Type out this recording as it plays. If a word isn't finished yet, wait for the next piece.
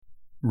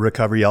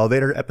Recovery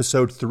Elevator,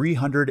 episode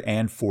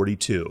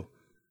 342.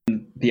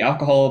 The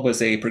alcohol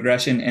was a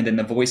progression, and then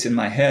the voice in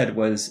my head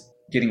was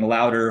getting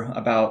louder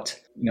about,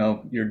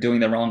 you're doing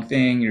the wrong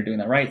thing, you're doing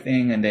the right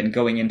thing, and then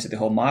going into the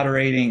whole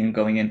moderating and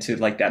going into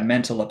like that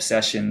mental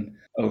obsession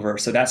over.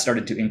 So that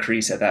started to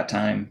increase at that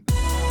time.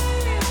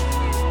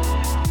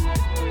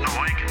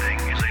 Awakening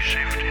is a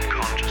shift in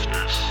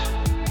consciousness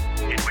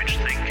in which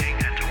thinking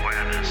and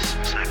awareness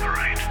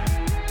separate.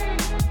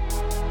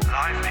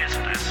 Life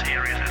isn't as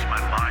serious as my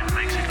mind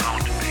makes it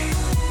out to be.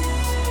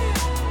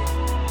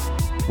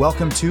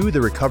 Welcome to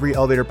the Recovery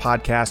Elevator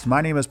podcast.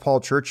 My name is Paul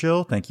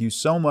Churchill. Thank you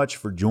so much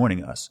for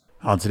joining us.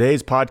 On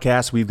today's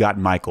podcast, we've got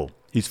Michael.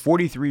 He's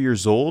 43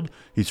 years old.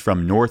 He's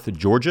from North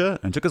Georgia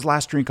and took his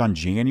last drink on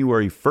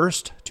January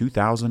 1st,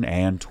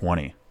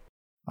 2020.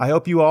 I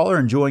hope you all are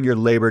enjoying your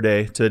Labor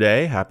Day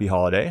today. Happy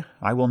holiday.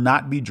 I will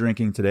not be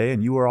drinking today,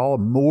 and you are all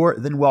more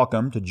than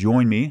welcome to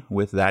join me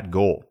with that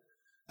goal.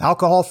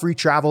 Alcohol-free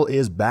travel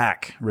is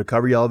back.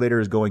 Recovery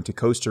Elevator is going to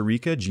Costa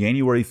Rica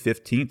January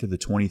 15th to the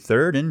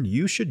 23rd, and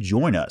you should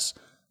join us.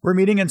 We're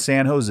meeting in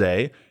San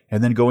Jose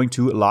and then going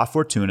to La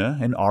Fortuna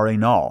and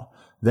Arenal,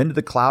 then to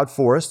the cloud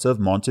forests of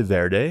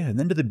Monteverde, and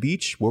then to the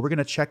beach where we're going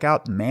to check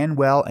out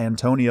Manuel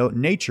Antonio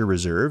Nature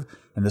Reserve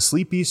and the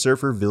sleepy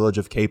surfer village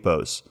of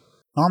Capos.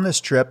 On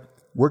this trip,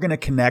 we're going to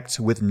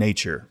connect with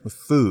nature, with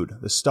food,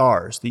 the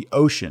stars, the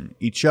ocean,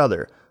 each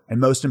other,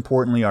 and most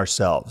importantly,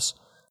 ourselves.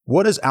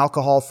 What does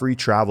alcohol-free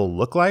travel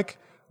look like?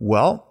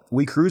 Well,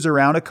 we cruise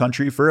around a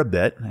country for a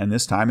bit, and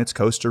this time it's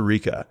Costa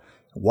Rica.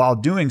 While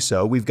doing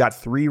so, we've got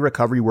 3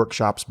 recovery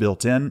workshops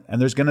built in, and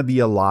there's going to be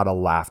a lot of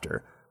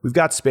laughter. We've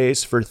got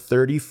space for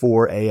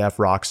 34 AF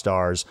rock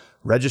stars.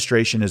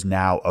 Registration is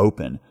now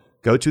open.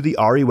 Go to the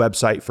RE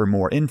website for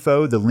more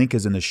info. The link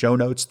is in the show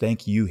notes.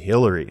 Thank you,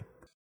 Hillary.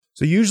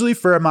 So usually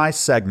for my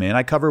segment,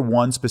 I cover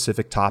one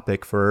specific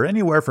topic for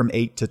anywhere from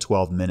 8 to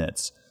 12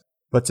 minutes.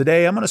 But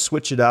today I'm going to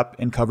switch it up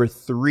and cover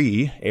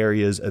 3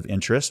 areas of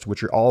interest,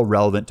 which are all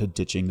relevant to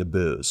ditching the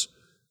booze.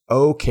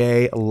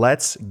 Okay,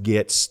 let's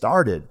get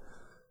started.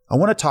 I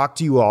want to talk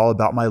to you all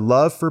about my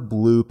love for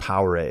Blue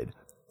Powerade.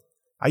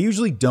 I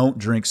usually don't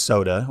drink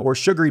soda or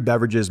sugary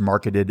beverages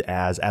marketed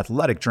as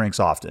athletic drinks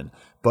often,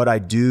 but I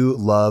do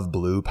love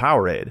Blue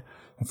Powerade.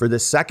 And for the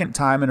second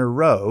time in a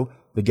row,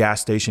 the gas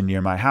station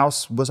near my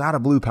house was out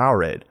of Blue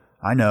Powerade.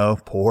 I know,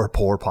 poor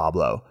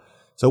Pablo.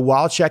 So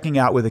while checking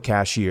out with a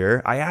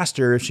cashier, I asked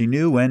her if she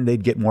knew when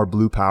they'd get more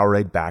Blue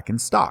Powerade back in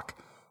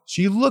stock.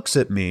 She looks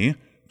at me,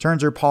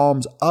 turns her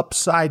palms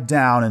upside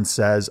down and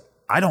says,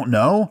 "I don't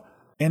know."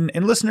 And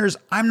listeners,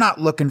 I'm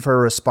not looking for a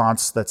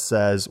response that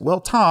says,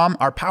 "Well, Tom,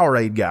 our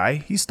Powerade guy,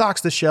 he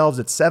stocks the shelves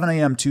at 7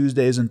 a.m.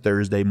 Tuesdays and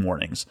Thursday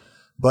mornings."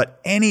 But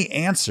any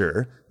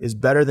answer is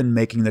better than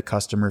making the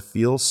customer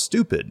feel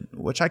stupid,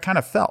 which I kind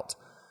of felt.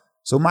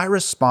 So my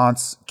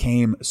response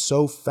came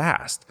so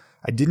fast.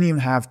 I didn't even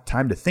have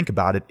time to think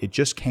about it. It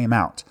just came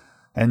out.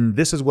 And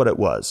this is what it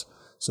was.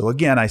 So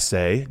again, I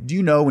say, "Do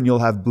you know when you'll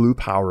have Blue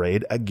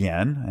Powerade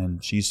again?"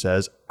 And she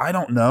says, "I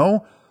don't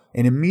know."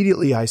 And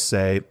immediately I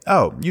say,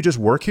 "Oh, you just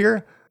work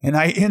here?" And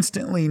I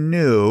instantly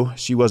knew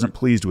she wasn't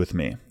pleased with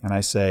me. And I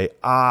say,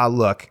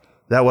 "Look,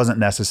 that wasn't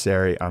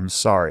necessary. I'm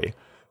sorry."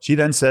 She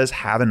then says,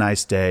 "Have a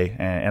nice day."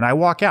 And I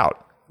walk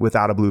out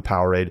without a Blue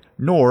Powerade,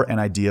 nor an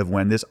idea of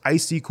when this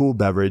icy cool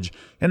beverage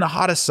in the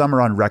hottest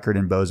summer on record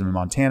in Bozeman,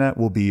 Montana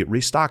will be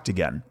restocked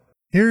again.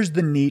 Here's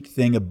the neat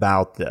thing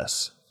about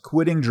this.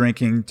 Quitting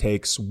drinking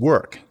takes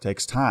work,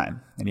 takes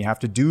time, and you have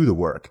to do the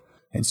work.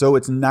 And so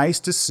it's nice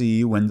to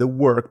see when the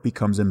work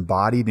becomes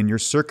embodied in your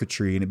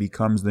circuitry and it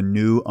becomes the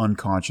new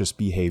unconscious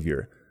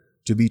behavior.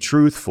 To be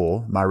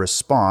truthful, my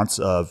response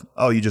of,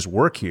 "Oh, you just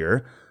work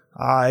here,"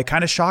 it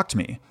kind of shocked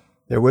me.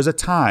 There was a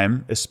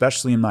time,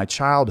 especially in my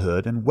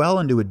childhood and well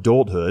into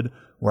adulthood,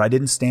 where I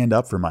didn't stand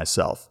up for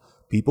myself.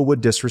 People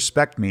would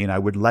disrespect me and I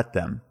would let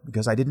them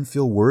because I didn't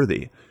feel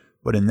worthy.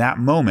 But in that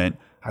moment,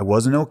 I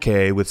wasn't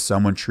okay with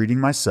someone treating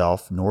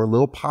myself, nor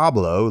little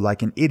Pablo,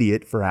 like an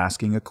idiot for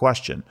asking a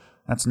question.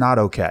 That's not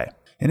okay.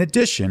 In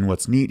addition,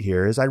 what's neat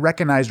here is I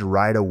recognized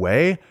right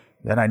away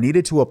that I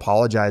needed to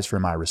apologize for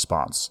my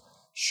response.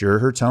 Sure,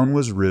 her tone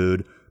was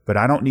rude, but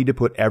I don't need to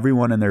put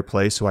everyone in their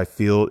place who I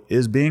feel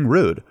is being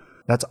rude.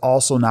 That's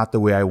also not the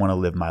way I want to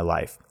live my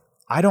life.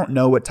 I don't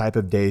know what type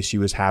of day she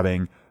was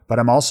having, but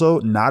I'm also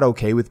not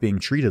okay with being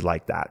treated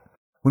like that.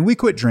 When we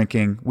quit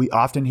drinking, we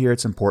often hear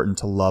it's important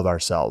to love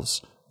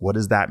ourselves. What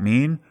does that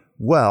mean?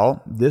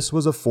 Well, this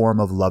was a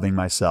form of loving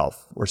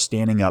myself, or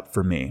standing up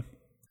for me.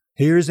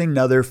 Here's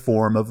another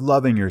form of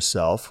loving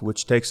yourself,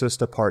 which takes us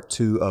to part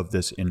 2 of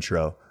this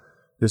intro.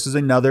 This is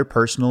another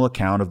personal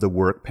account of the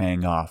work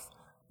paying off.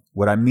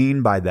 What I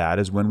mean by that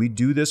is when we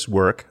do this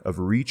work of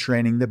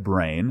retraining the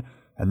brain,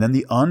 and then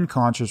the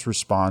unconscious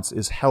response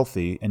is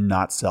healthy and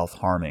not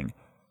self-harming.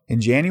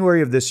 In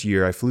January of this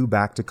year, I flew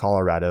back to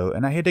Colorado,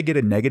 and I had to get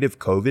a negative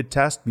COVID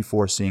test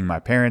before seeing my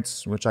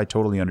parents, which I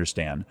totally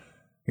understand.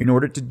 In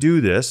order to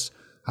do this,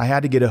 I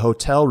had to get a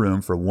hotel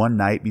room for one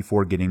night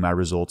before getting my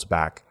results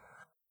back.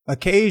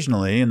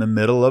 Occasionally, in the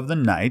middle of the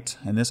night,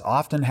 and this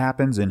often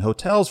happens in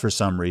hotels for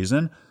some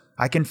reason,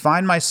 I can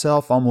find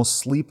myself almost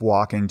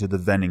sleepwalking to the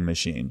vending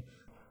machine.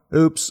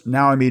 Oops,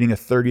 now I'm eating a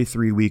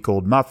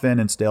 33-week-old muffin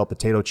and stale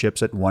potato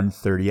chips at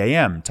 1:30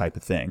 a.m. type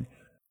of thing.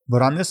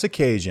 But on this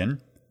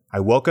occasion,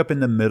 I woke up in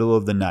the middle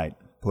of the night,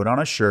 put on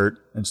a shirt,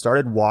 and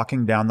started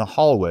walking down the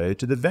hallway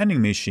to the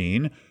vending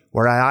machine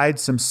where I eyed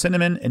some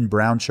cinnamon and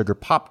brown sugar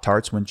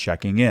Pop-Tarts when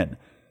checking in.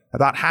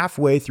 About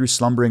halfway through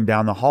slumbering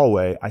down the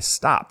hallway, I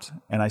stopped,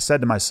 and I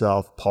said to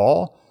myself,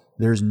 Paul,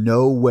 there's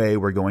no way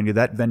we're going to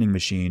that vending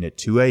machine at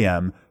 2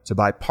 a.m. to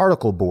buy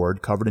particle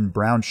board covered in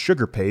brown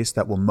sugar paste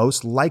that will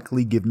most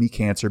likely give me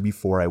cancer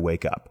before I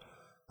wake up.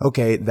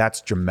 Okay,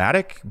 that's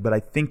dramatic, but I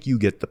think you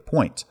get the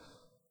point.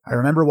 I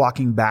remember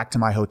walking back to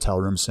my hotel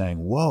room saying,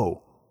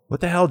 whoa,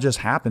 what the hell just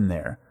happened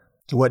there?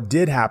 What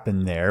did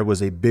happen there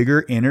was a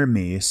bigger inner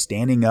me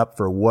standing up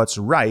for what's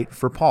right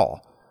for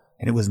Paul.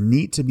 And it was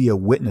neat to be a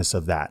witness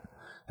of that.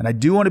 And I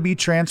do want to be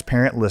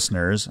transparent,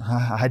 listeners.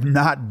 I'd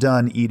not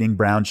done eating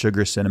brown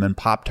sugar cinnamon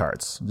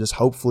Pop-Tarts, just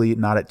hopefully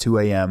not at 2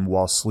 a.m.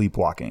 while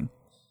sleepwalking.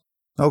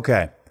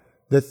 Okay,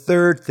 the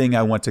third thing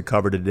I want to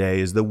cover today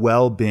is the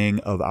well-being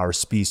of our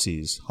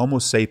species, Homo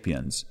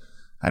sapiens.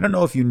 I don't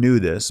know if you knew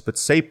this, but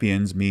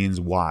sapiens means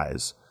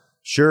wise.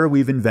 Sure,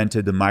 we've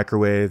invented the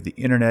microwave, the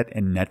internet,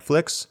 and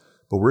Netflix,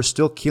 but we're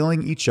still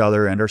killing each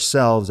other and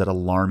ourselves at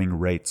alarming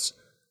rates.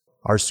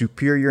 Our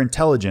superior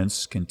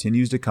intelligence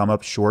continues to come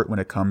up short when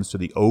it comes to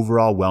the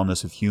overall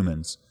wellness of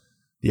humans.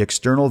 The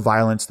external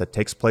violence that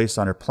takes place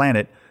on our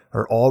planet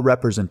are all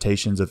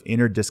representations of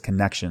inner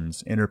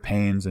disconnections, inner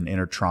pains, and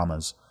inner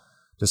traumas.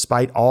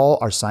 Despite all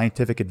our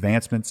scientific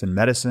advancements in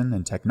medicine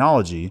and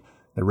technology,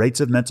 the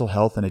rates of mental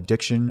health and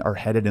addiction are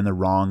headed in the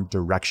wrong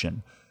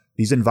direction.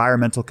 These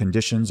environmental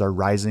conditions are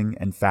rising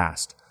and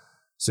fast.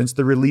 Since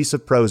the release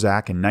of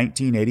Prozac in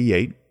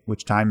 1988,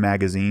 which Time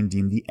magazine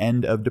deemed the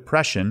end of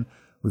depression,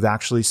 we've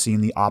actually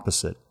seen the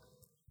opposite.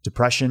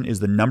 Depression is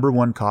the number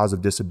one cause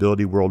of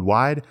disability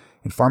worldwide,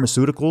 and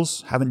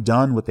pharmaceuticals haven't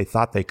done what they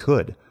thought they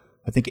could.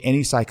 I think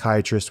any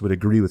psychiatrist would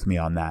agree with me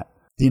on that.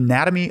 The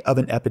Anatomy of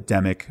an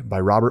Epidemic by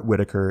Robert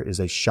Whitaker is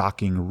a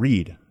shocking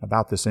read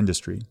about this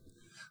industry.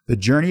 The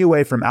journey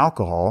away from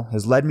alcohol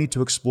has led me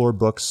to explore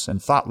books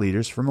and thought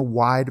leaders from a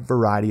wide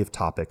variety of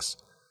topics.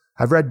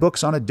 I've read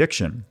books on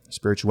addiction,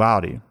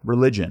 spirituality,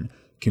 religion,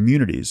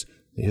 communities,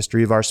 the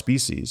history of our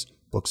species,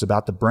 books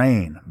about the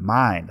brain,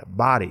 mind,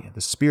 body,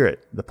 the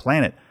spirit, the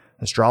planet,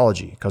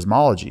 astrology,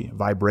 cosmology,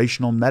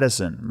 vibrational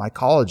medicine,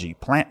 mycology,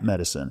 plant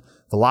medicine,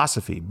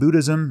 philosophy,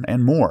 Buddhism,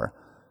 and more.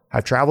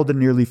 I've traveled to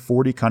nearly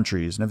 40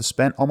 countries and have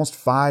spent almost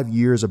 5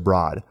 years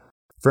abroad.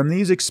 From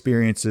these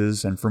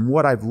experiences and from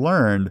what I've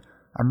learned,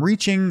 I'm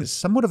reaching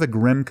somewhat of a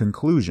grim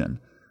conclusion.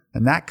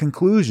 And that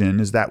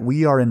conclusion is that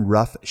we are in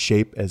rough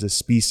shape as a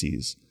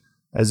species.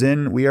 As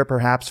in, we are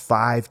perhaps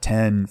 5,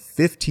 10,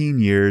 15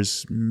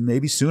 years,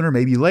 maybe sooner,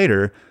 maybe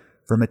later,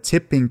 from a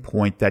tipping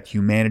point that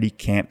humanity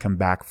can't come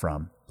back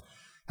from.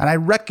 And I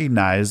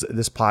recognize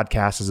this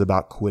podcast is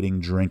about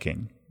quitting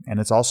drinking. And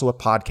it's also a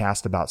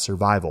podcast about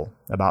survival,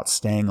 about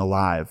staying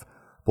alive,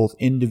 both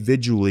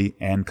individually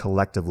and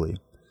collectively.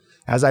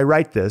 As I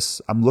write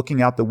this, I'm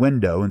looking out the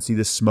window and see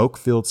the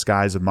smoke-filled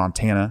skies of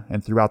Montana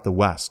and throughout the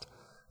West.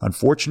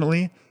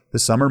 Unfortunately, the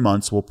summer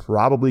months will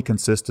probably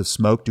consist of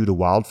smoke due to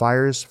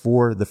wildfires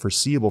for the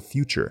foreseeable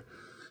future.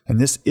 And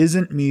this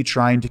isn't me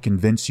trying to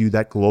convince you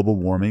that global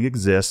warming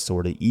exists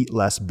or to eat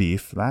less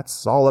beef.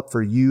 That's all up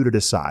for you to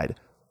decide.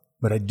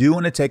 But I do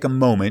want to take a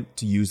moment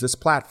to use this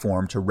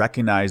platform to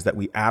recognize that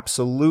we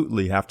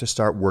absolutely have to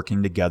start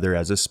working together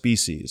as a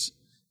species.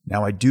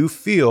 Now, I do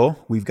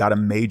feel we've got a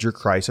major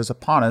crisis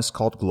upon us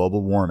called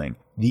global warming.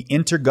 The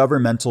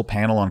Intergovernmental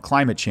Panel on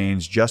Climate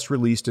Change just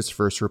released its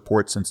first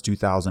report since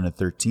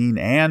 2013,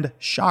 and,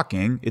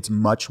 shocking, it's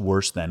much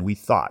worse than we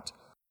thought.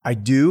 I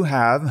do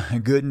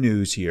have good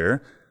news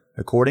here.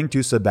 According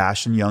to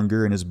Sebastian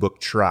Junger in his book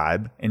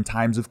Tribe, in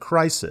times of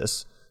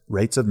crisis,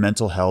 rates of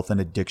mental health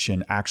and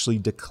addiction actually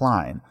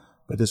decline,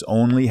 but this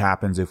only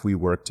happens if we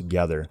work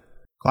together.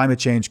 Climate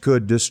change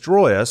could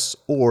destroy us,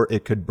 or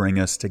it could bring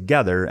us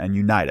together and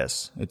unite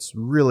us. It's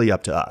really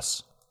up to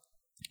us.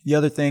 The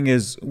other thing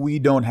is, we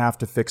don't have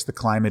to fix the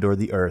climate or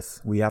the earth.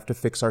 We have to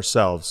fix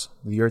ourselves.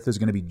 The earth is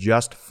going to be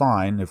just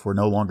fine if we're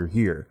no longer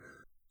here.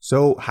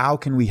 So how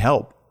can we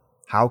help?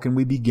 How can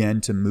we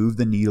begin to move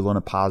the needle in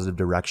a positive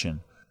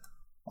direction?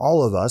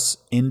 All of us,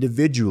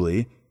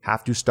 individually,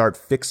 have to start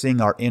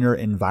fixing our inner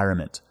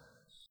environment.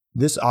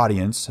 This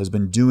audience has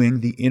been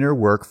doing the inner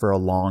work for a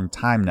long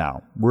time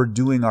now. We're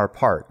doing our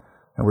part,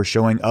 and we're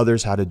showing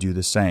others how to do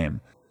the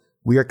same.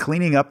 We are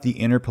cleaning up the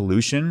inner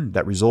pollution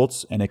that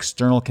results in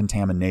external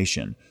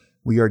contamination.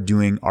 We are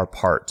doing our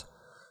part.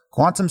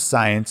 Quantum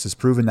science has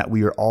proven that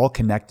we are all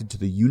connected to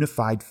the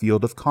unified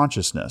field of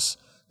consciousness.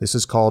 This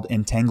is called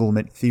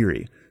entanglement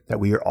theory,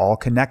 that we are all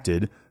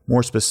connected,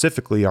 more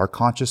specifically our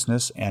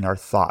consciousness and our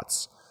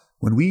thoughts.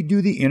 When we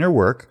do the inner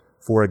work,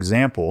 for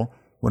example,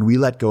 when we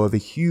let go of a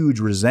huge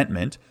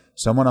resentment,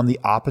 someone on the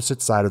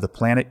opposite side of the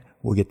planet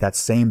will get that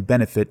same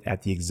benefit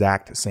at the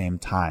exact same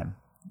time.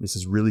 This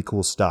is really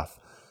cool stuff.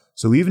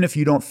 So even if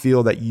you don't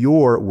feel that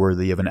you're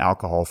worthy of an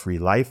alcohol-free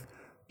life,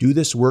 Do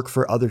this work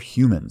for other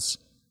humans,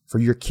 for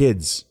your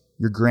kids,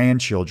 your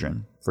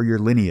grandchildren, for your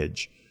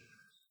lineage.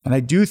 And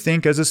I do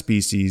think as a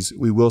species,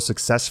 we will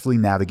successfully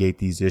navigate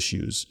these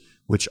issues,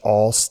 which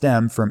all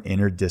stem from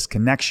inner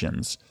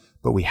disconnections,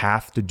 but we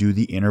have to do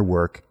the inner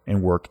work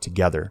and work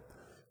together.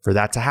 For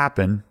that to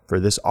happen, for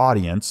this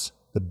audience,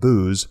 the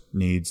booze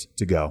needs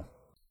to go.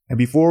 And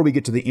before we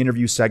get to the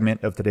interview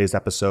segment of today's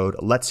episode,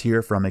 let's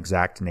hear from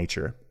Exact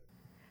Nature.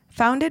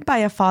 Founded by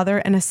a father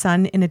and a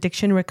son in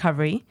addiction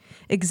recovery,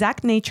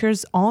 Exact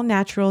Nature's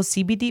all-natural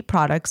CBD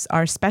products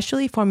are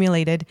specially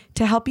formulated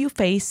to help you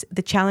face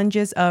the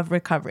challenges of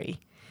recovery.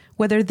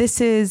 Whether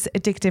this is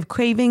addictive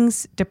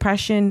cravings,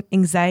 depression,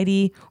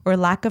 anxiety, or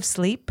lack of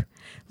sleep,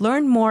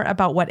 learn more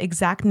about what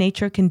Exact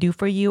Nature can do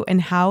for you and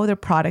how their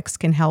products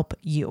can help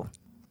you.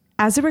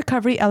 As a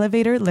Recovery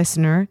Elevator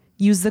listener,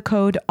 use the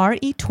code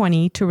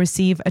RE20 to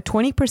receive a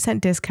 20%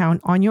 discount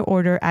on your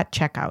order at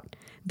checkout.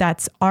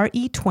 That's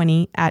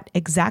RE20 at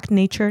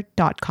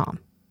exactnature.com.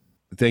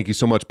 Thank you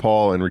so much,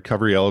 Paul and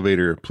Recovery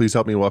Elevator. Please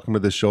help me welcome to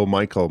the show,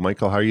 Michael.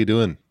 Michael, how are you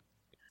doing?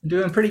 I'm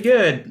doing pretty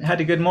good.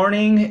 Had a good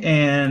morning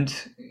and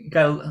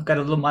got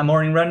a little my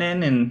morning run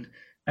in and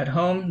at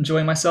home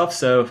enjoying myself.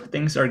 So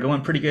things are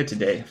going pretty good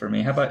today for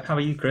me. How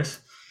about you, Chris?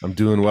 I'm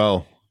doing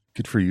well.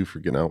 Good for you for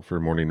getting out for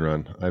a morning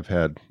run. I've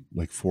had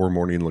like 4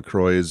 morning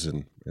LaCroix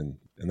and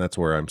that's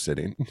where I'm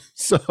sitting.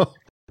 So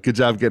good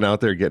job getting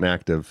out there, getting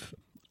active.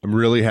 I'm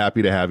really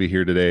happy to have you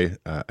here today.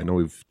 I know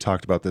we've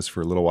talked about this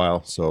for a little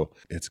while, so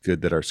it's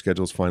good that our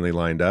schedule's finally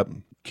lined up.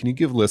 Can you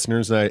give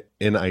listeners an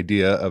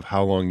idea of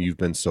how long you've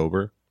been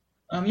sober?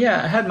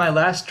 Yeah, I had my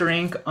last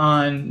drink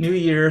on New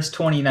Year's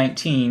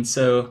 2019,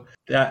 so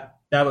that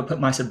would put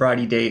my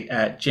sobriety date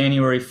at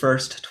January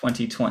 1st,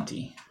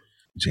 2020.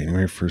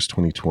 January 1st,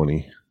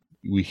 2020.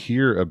 We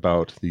hear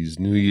about these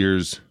New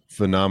Year's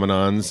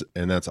phenomenons,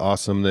 and that's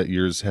awesome that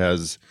yours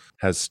has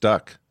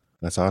stuck.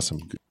 That's awesome.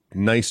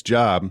 Nice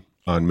job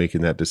on making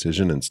that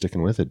decision and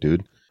sticking with it,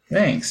 dude.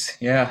 Thanks.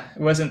 Yeah,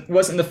 it wasn't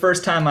the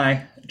first time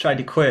I tried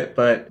to quit,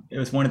 but it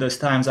was one of those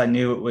times I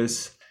knew it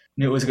was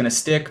going to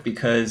stick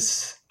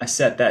because I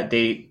set that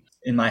date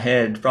in my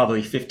head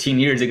probably 15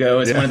 years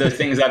ago. It's one of those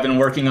things I've been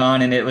working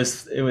on, and it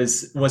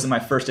wasn't my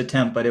first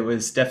attempt, but it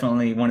was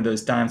definitely one of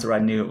those times where I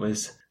knew I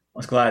was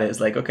glad. It was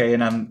like, okay,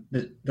 and I'm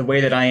the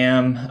way that I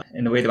am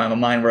and the way that my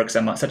mind works,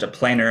 I'm such a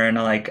planner, and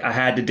I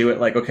had to do it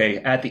like, okay,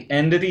 at the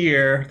end of the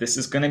year, this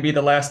is going to be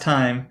the last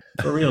time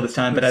for real this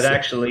time, but I'd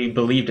actually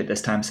believed it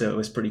this time. So it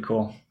was pretty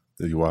cool.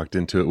 You walked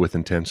into it with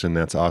intention.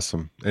 That's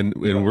awesome. And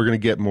we're going to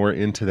get more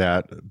into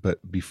that.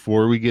 But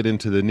before we get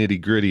into the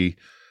nitty gritty,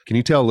 can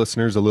you tell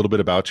listeners a little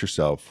bit about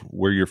yourself,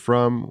 where you're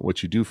from,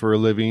 what you do for a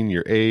living,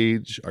 your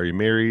age, are you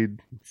married,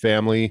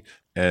 family,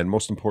 and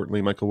most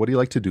importantly, Michael, what do you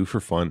like to do for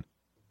fun?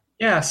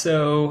 Yeah,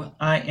 so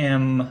I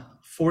am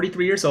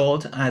 43 years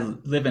old. I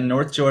live in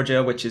North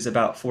Georgia, which is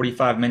about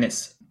 45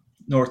 minutes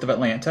north of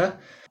Atlanta.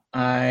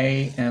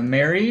 I am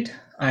married.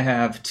 I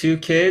have 2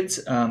 kids,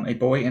 a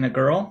boy and a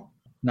girl,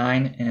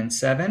 9 and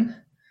 7.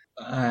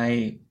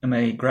 I am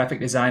a graphic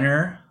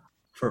designer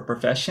for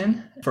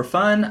profession. For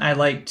fun, I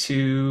like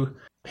to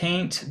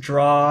paint,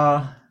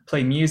 draw,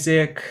 play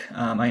music.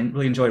 I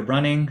really enjoy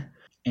running.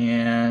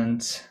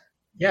 And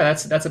yeah,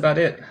 that's about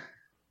it.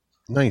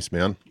 Nice,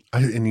 man.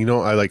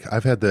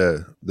 I've had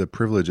the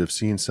privilege of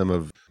seeing some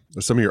of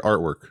your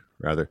artwork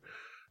rather.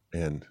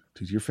 And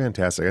dude, you're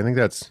fantastic. I think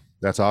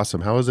that's awesome.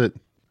 How is it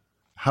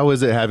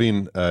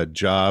having a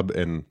job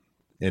and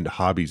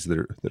hobbies that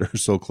are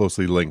so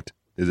closely linked?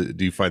 Do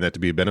you find that to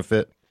be a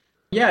benefit?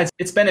 Yeah,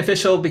 it's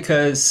beneficial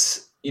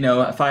because,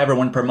 if I ever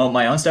want to promote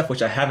my own stuff,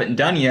 which I haven't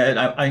done yet,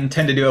 I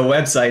intend to do a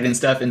website and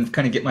stuff and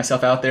kind of get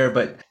myself out there.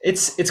 But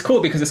it's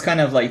cool because it's kind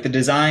of like the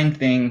design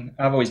thing.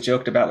 I've always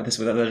joked about this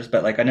with others,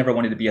 but like I never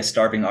wanted to be a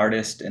starving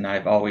artist, and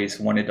I've always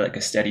wanted like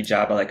a steady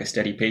job, like a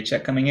steady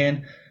paycheck coming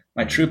in.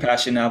 My true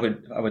passion I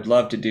would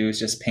love to do is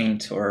just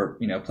paint or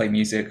play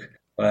music,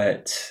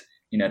 but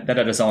that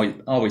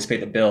doesn't always pay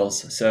the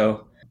bills.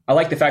 So I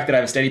like the fact that I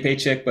have a steady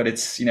paycheck, but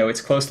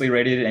it's closely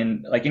rated.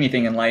 And like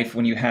anything in life,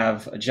 when you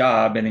have a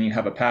job and then you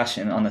have a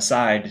passion on the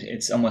side,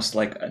 it's almost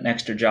like an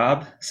extra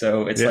job.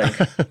 So it's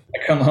like I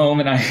come home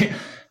and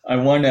I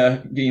want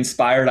to be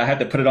inspired. I have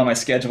to put it on my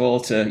schedule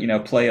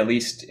to, play at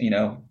least,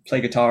 play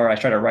guitar. I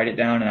try to write it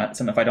down,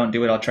 and if I don't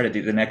do it, I'll try to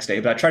do it the next day.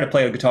 But I try to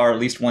play a guitar at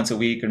least once a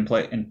week and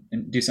play and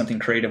do something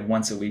creative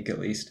once a week at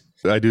least.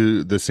 I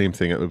do the same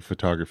thing.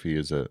 Photography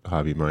is a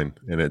hobby of mine,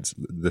 and it's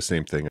the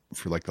same thing.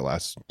 For like the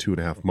last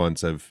 2.5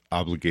 months, I've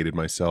obligated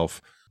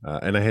myself,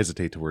 and I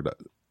hesitate to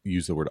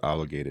use the word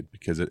obligated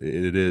because it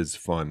is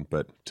fun,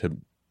 but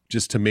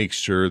to make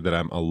sure that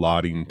I'm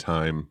allotting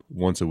time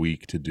once a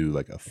week to do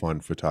like a fun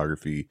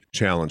photography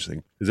challenge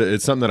thing.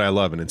 It's something that I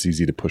love, and it's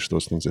easy to push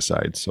those things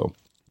aside. So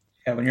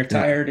yeah, when you're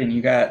tired and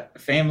you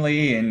got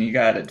family and you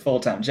got a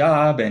full-time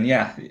job, and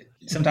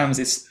sometimes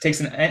it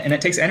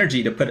takes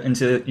energy to put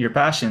into your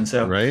passion.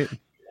 So right.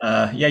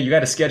 You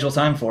got to schedule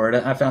time for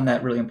it. I found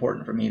that really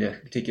important for me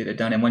to get it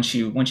done. And once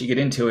you get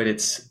into it,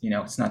 it's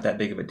it's not that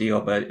big of a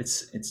deal. But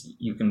it's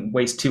you can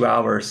waste 2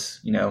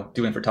 hours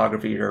doing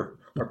photography or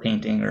or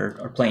painting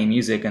or playing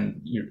music,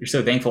 and you're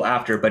so thankful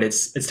after, but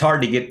it's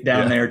hard to get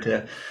down there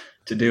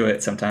to do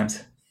it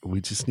sometimes.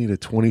 We just need a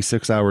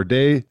 26-hour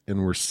day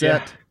and we're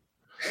set.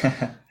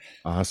 Yeah.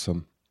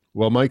 Awesome.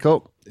 Well,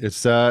 Michael,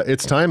 it's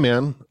time,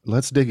 man.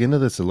 Let's dig into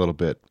this a little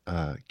bit.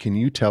 Can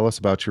you tell us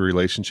about your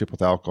relationship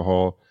with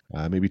alcohol?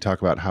 Maybe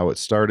talk about how it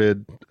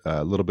started,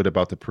 a little bit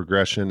about the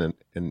progression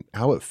and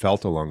how it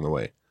felt along the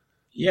way.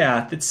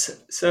 Yeah,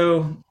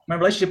 so my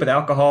relationship with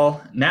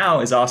alcohol now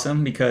is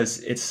awesome because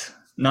it's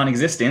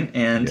non-existent,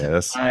 and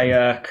Yes.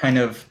 I kind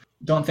of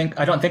don't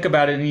think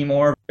about it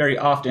anymore very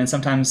often.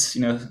 Sometimes,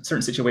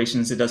 certain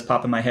situations it does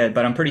pop in my head,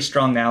 but I'm pretty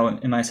strong now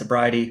in my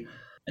sobriety.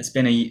 It's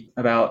been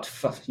about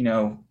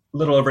a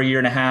little over a year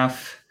and a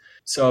half.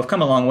 So I've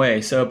come a long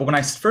way. But when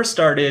I first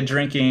started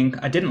drinking,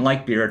 I didn't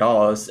like beer at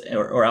all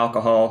or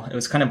alcohol. It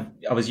was kind of,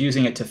 I was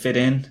using it to fit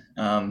in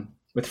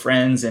with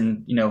friends,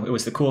 and, it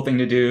was the cool thing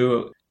to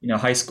do.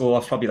 High school, I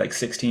was probably like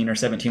 16 or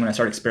 17 when I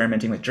started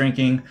experimenting with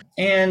drinking.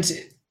 And,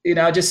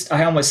 it's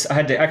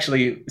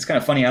kind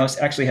of funny. I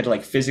actually had to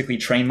like physically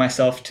train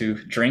myself to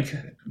drink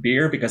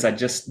beer because I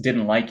just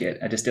didn't like it.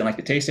 I just didn't like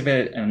the taste of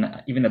it.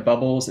 And even the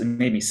bubbles, it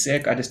made me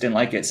sick. I just didn't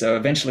like it. So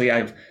eventually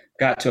I've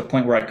got to a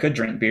point where I could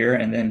drink beer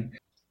and then,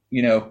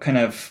 kind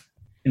of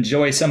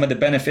enjoy some of the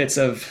benefits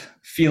of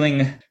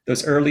feeling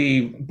those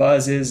early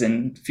buzzes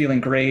and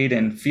feeling great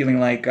and feeling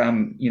like,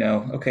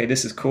 okay,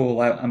 this is cool.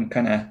 I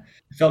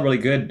felt really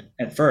good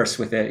at first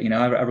with it.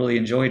 I really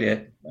enjoyed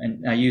it.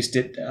 And I used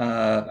it,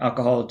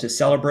 alcohol, to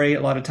celebrate a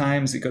lot of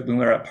times when we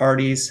were at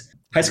parties.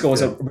 High school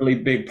was a really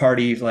big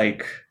party,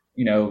 like,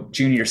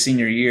 junior,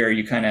 senior year,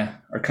 you kind of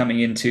are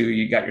coming into,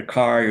 you got your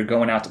car, you're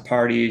going out to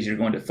parties, you're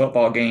going to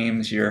football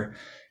games, you're,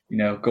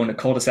 going to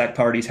cul-de-sac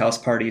parties, house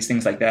parties,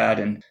 things like that.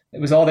 And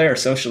it was all there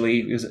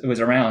socially. It was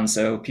around.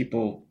 So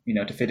people,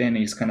 to fit in,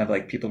 it's kind of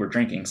like people were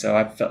drinking. So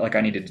I felt like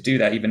I needed to do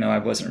that, even though I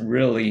wasn't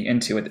really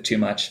into it too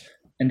much.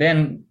 And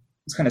then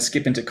let's kind of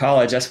skip into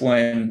college. That's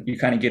when you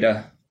kind of get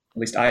at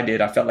least I did.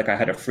 I felt like I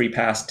had a free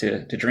pass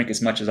to drink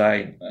as much as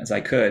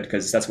I could,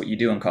 because that's what you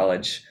do in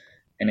college.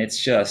 And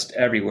it's just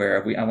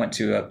everywhere. I went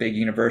to a big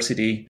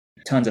university,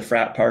 tons of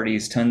frat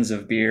parties, tons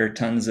of beer,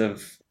 tons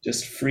of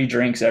just free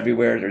drinks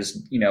everywhere.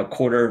 There's,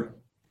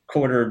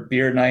 quarter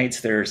beer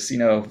nights. There's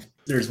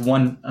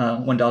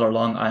 $1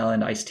 Long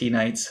Island iced tea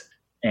nights.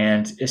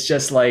 And it's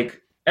just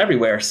like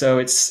everywhere. So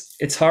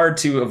it's hard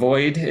to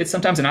avoid it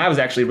sometimes. And I was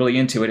actually really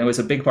into it. It was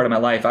a big part of my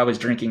life. I was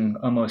drinking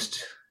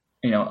almost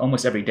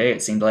every day,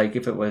 it seemed like,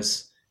 if it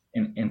was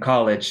in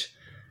college,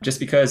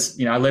 just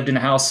because, I lived in a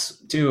house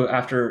too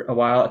after a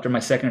while, after my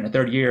second or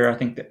third year. I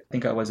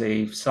think I was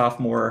a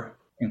sophomore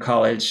in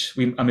college.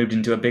 I moved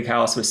into a big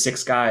house with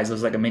 6 guys. It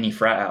was like a mini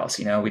frat house.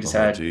 We just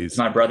had,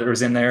 my brother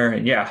was in there,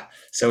 and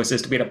so it's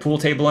just, we had a pool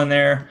table in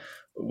there.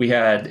 We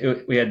had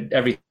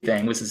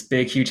everything. It was this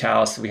big, huge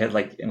house. We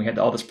had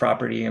all this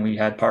property, and we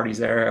had parties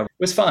there. It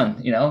was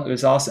fun. It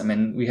was awesome.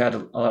 And we had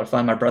a lot of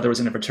fun. My brother was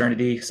in a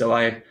fraternity, so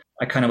I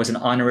kind of was an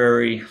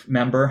honorary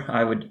member.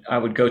 I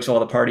would go to all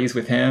the parties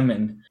with him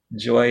and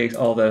enjoy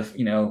all the,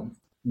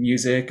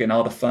 music and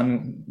all the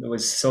fun. There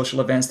was social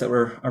events that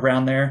were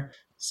around there.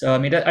 So,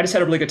 I just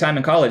had a really good time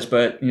in college,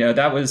 but,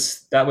 that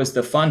was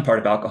the fun part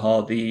of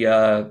alcohol.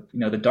 The,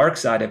 the dark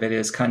side of it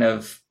is kind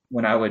of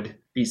when I would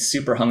be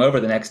super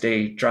hungover the next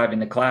day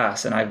driving to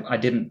class, and I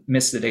didn't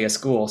miss the day of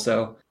school.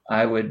 So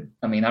I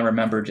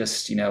remember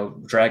just,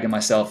 dragging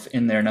myself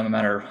in there no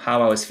matter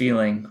how I was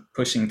feeling,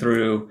 pushing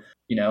through,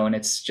 and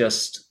it's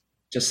just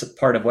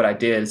part of what I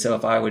did. So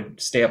if I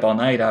would stay up all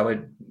night, I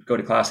would go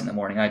to class in the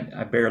morning.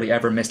 I barely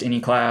ever missed any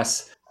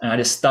class. And I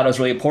just thought it was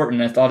really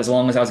important. I thought as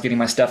long as I was getting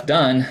my stuff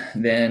done,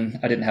 then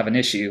I didn't have an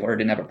issue or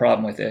didn't have a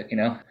problem with it,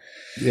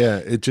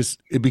 Yeah,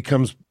 it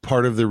becomes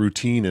part of the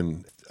routine.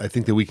 And I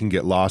think that we can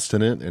get lost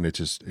in it, and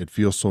it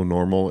feels so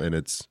normal. And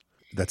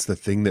that's the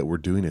thing that we're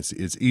doing.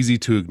 It's easy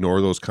to ignore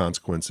those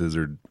consequences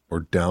or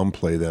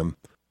downplay them.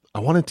 I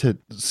wanted to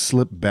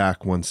slip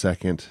back 1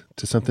 second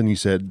to something you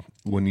said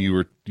when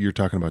you're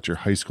talking about your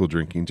high school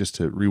drinking, just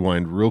to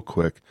rewind real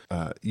quick.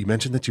 You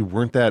mentioned that you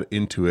weren't that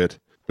into it,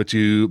 but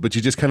you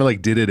just kind of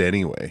like did it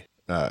anyway.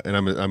 And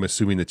I'm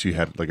assuming that you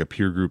had like a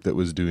peer group that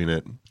was doing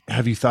it.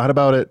 Have you thought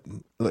about it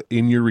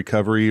in your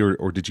recovery,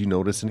 or did you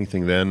notice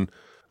anything then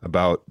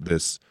about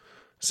this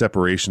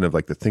separation of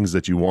like the things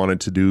that you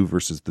wanted to do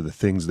versus the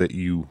things that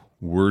you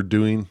were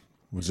doing?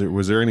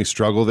 Was there any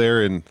struggle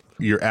there in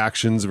your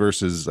actions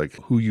versus like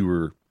who you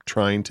were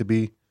trying to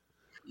be?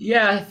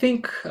 Yeah, I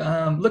think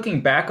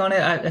looking back on it,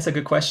 that's a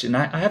good question.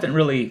 I haven't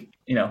really,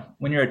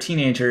 when you're a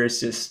teenager, it's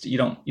just you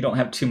don't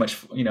have too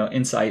much,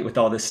 insight with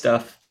all this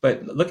stuff.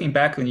 But looking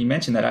back, when you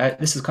mentioned that,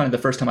 this is kind of the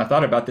first time I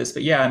thought about this.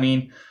 But yeah,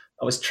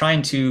 I was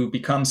trying to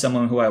become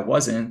someone who I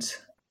wasn't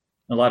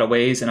in a lot of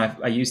ways, and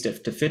I used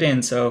it to fit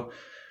in. So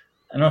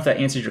I don't know if that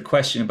answers your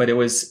question, but it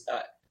was.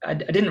 I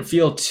didn't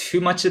feel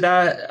too much of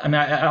that.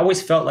 I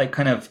always felt like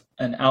kind of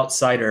an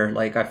outsider.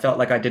 Like I felt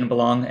like I didn't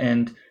belong.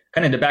 And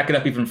kind of to back it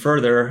up even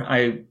further,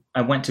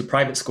 I went to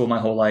private school my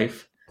whole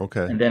life.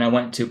 Okay. And then I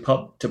went to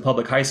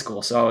public high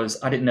school. So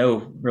I didn't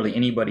know really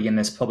anybody in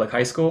this public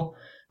high school.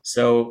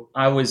 So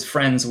I was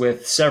friends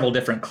with several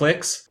different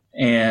cliques,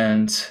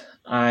 and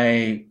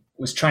I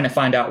was trying to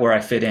find out where I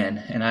fit in.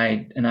 And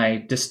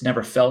I just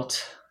never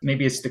felt,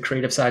 maybe it's the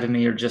creative side of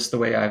me or just the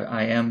way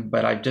I am,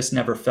 but I've just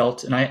never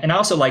felt. And I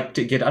also like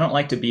to I don't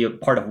like to be a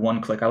part of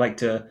one clique. I like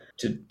to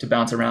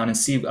bounce around and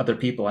see other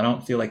people. I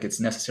don't feel like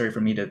it's necessary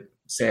for me to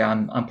say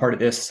I'm part of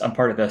this, I'm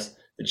part of this,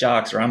 the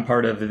jocks, or I'm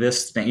part of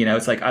this thing.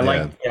 It's like, I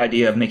like the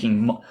idea of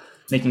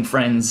making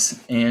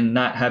friends and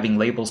not having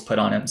labels put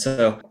on it.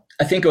 So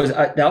I think it was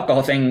the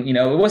alcohol thing,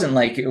 it wasn't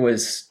like it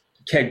was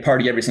keg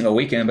party every single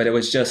weekend, but it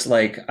was just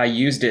like I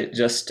used it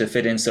just to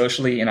fit in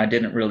socially, and I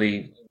didn't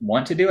really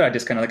want to do it. I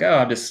just kind of like,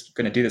 I'm just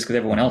going to do this because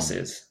everyone else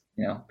is,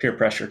 peer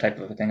pressure type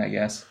of a thing, I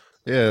guess.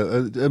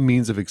 Yeah, a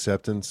means of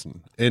acceptance,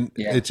 and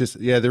it just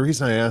the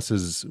reason I asked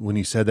is when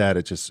you said that,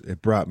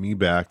 it brought me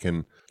back,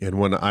 and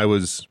when I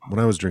was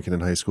drinking in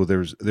high school, there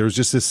was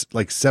just this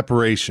like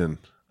separation.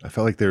 I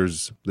felt like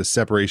there's this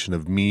separation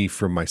of me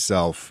from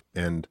myself,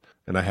 and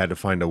I had to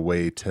find a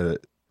way to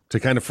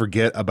kind of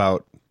forget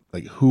about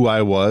like who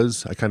I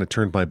was. I kind of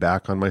turned my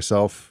back on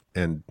myself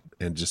and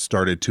just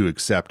started to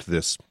accept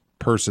this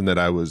person that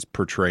I was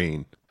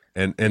portraying,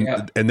 and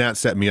that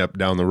set me up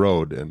down the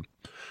road. And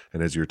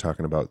as you were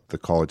talking about the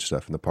college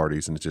stuff and the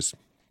parties, and it just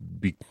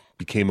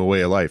became a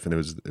way of life. And it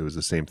was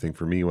the same thing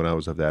for me when I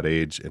was of that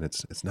age. And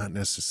it's not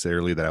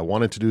necessarily that I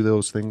wanted to do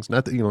those things.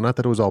 Not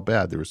that it was all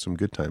bad. There was some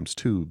good times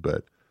too,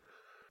 but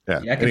yeah,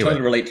 I can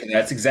totally relate to that.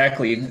 That's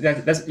exactly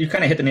that's you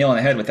kind of hit the nail on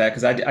the head with that,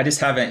 because I just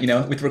haven't,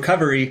 with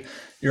recovery,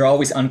 you're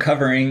always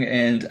uncovering,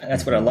 and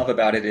that's what I love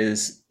about it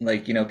is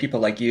like, people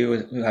like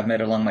you who I've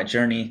met along my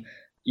journey,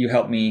 you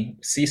help me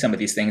see some of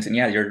these things, and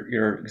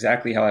you're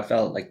exactly how I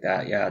felt like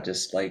that. Yeah,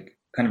 just like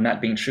kind of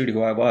not being true to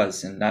who I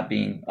was and not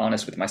being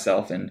honest with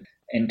myself, and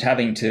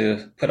having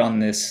to put on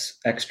this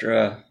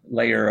extra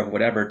layer of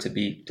whatever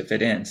to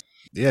fit in.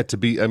 Yeah,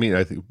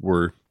 I think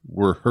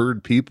we're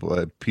herd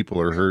people. People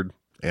are herd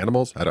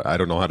animals. I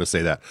don't know how to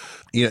say that.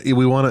 Yeah,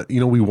 we want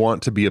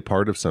to be a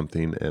part of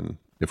something, and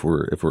if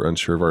we're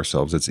unsure of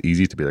ourselves, it's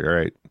easy to be like, all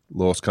right,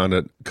 lowest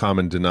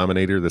common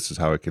denominator. This is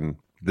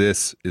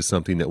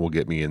something that will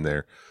get me in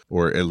there,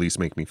 or at least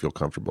make me feel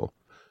comfortable.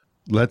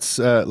 Let's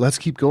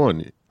keep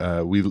going.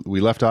 We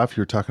left off.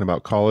 You were talking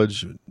about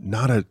college.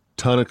 Not a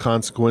ton of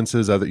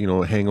consequences, other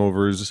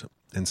hangovers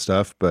and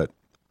stuff, but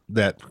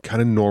that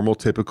kind of normal,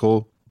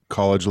 typical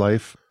college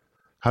life.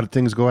 How did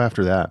things go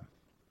after that?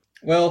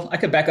 Well, I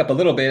could back up a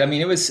little bit. I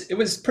mean, it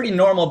was pretty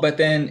normal, but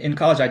then in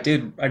college, I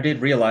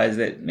did realize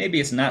that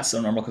maybe it's not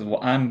so normal, because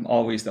I'm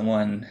always the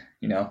one,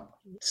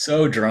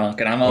 so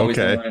drunk, and I'm always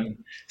the one.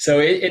 So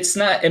it's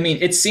not. I mean,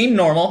 it seemed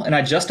normal, and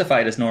I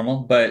justified it as normal,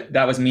 but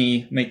that was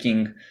me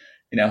making,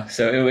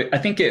 So I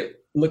think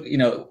it looked,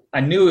 I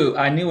knew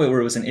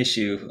it was an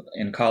issue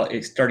in college.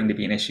 It's starting to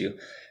be an issue,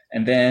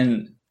 and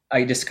then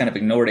I just kind of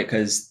ignored it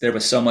because there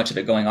was so much of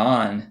it going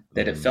on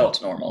that it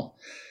felt normal.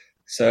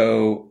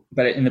 So,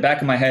 but in the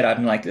back of my head,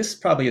 I'm like, this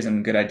probably isn't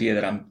a good idea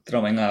that I'm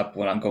throwing up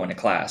when I'm going to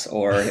class,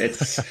 or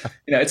it's,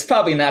 it's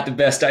probably not the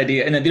best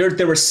idea. And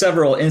there were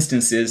several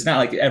instances, not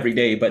like every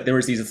day, but there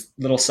was these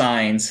little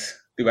signs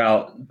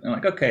throughout. I'm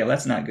like, okay, well,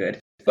 that's not good.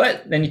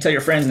 But then you tell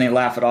your friends and they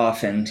laugh it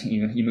off, and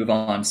you move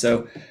on.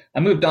 So I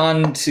moved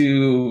on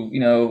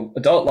to,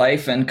 adult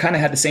life, and kind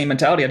of had the same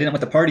mentality. I didn't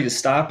want the party to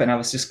stop, and I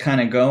was just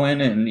kind of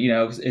going, and,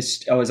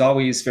 I was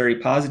always very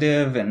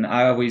positive, and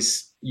I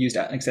always used,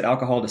 like I said,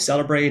 alcohol to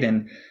celebrate,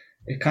 and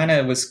it kind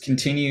of was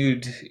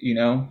continued,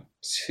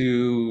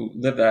 to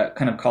live that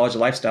kind of college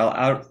lifestyle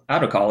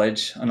out of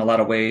college in a lot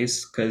of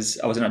ways, because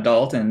I was an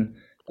adult, and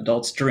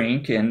adults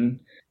drink,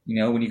 and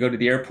when you go to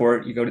the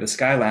airport, you go to the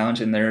Sky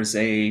Lounge, and there's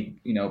a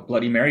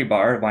Bloody Mary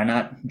bar. Why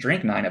not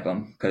drink 9 of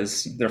them?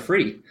 Because they're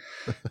free.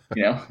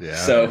 Yeah.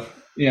 So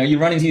you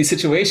run into these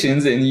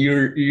situations, and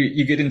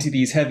you get into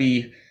these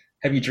heavy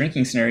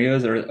drinking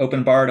scenarios, or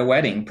open bar at a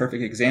wedding.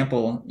 Perfect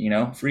example.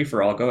 Free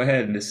for all. Go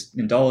ahead and just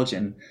indulge,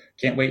 and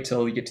can't wait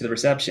till you get to the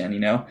reception.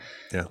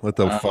 Yeah. Let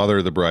the father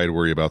of the bride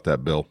worry about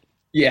that bill.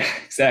 Yeah,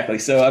 exactly.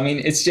 So, I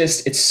mean,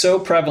 it's so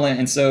prevalent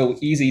and so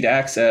easy to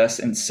access,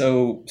 and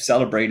so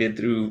celebrated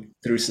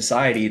through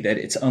society, that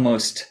it's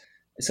almost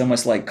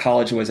like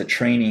college was a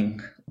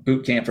training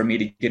boot camp for me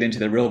to get into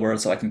the real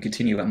world, so I can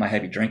continue with my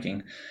heavy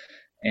drinking.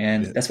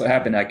 And that's what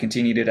happened. I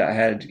continued it. I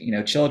had,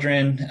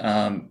 children,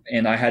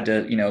 and I had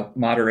to,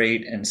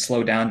 moderate and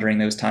slow down during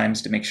those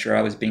times to make sure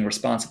I was being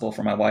responsible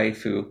for my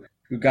wife, who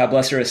God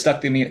bless her, has stuck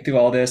through me through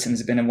all this, and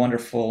has been a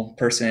wonderful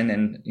person,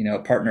 and, a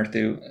partner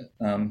through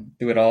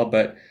it all.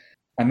 But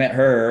I met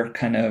her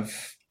kind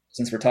of,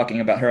 since we're talking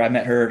about her, I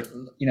met her,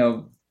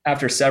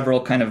 after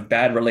several kind of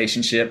bad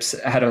relationships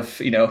out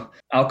of,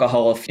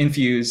 alcohol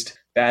infused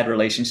bad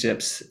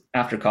relationships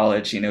after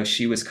college.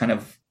 She was kind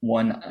of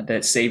one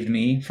that saved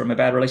me from a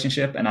bad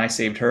relationship, and I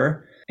saved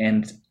her.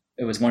 And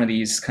it was one of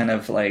these kind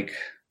of like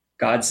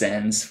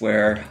godsends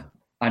where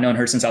I've known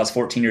her since I was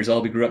 14 years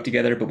old. We grew up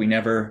together, but we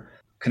never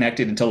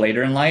connected until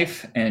later in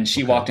life. And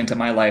she walked into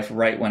my life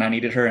right when I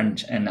needed her,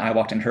 and I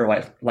walked into her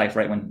life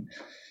right when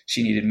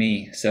she needed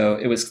me. So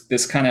it was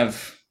this kind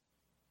of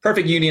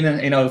perfect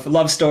union,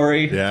 love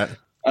story. Yeah.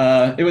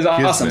 It was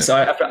awesome. Kismet. So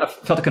I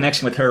felt a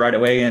connection with her right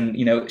away,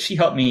 and she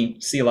helped me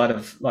see a lot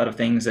of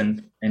things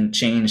and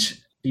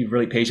change. Be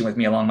really patient with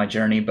me along my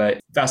journey. But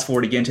fast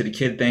forward again to the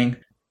kid thing.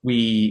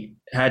 We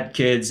had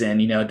kids, and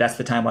that's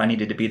the time when I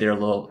needed to be there a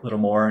little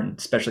more, and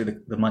especially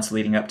the months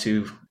leading up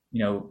to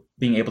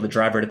being able to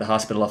drive her to the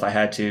hospital if I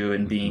had to,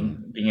 and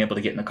being able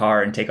to get in the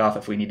car and take off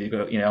if we needed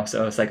to go.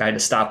 So it's like I had to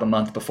stop a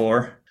month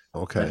before.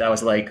 Okay. But that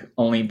was like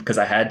only because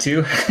I had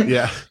to.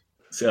 Yeah.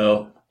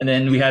 So, and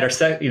then we had our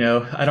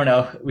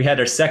we had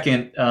our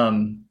second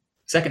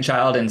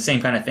child and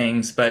same kind of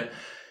things. But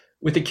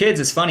with the kids,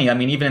 it's funny. I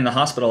mean, even in the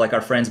hospital, like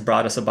our friends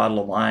brought us a bottle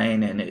of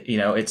wine, and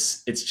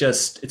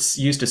it's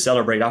used to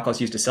celebrate. Alcohol's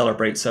used to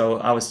celebrate. So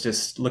I was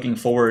just looking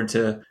forward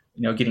to,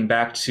 getting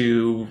back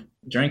to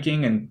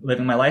drinking and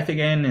living my life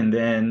again. And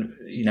then,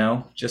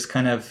 just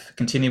kind of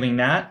continuing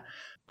that.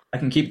 I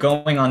can keep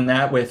going on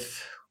that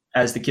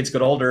as the kids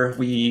get older,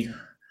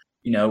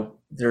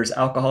 there's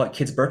alcohol at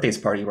kids' birthdays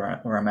party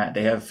where I'm at.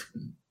 They have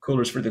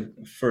coolers for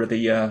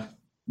the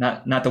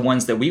not the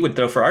ones that we would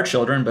throw for our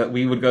children, but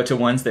we would go to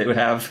ones that would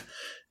have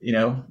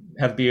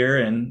beer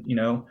and,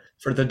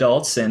 for the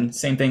adults. And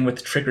same thing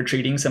with trick or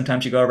treating.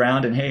 Sometimes you go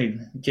around and, hey,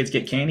 kids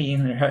get candy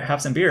and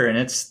have some beer. And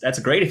that's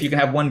great if you can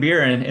have one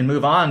beer and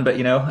move on. But,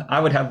 I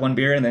would have one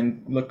beer and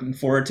then looking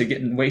forward to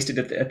getting wasted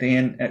at the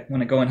end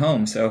when I'm going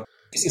home. So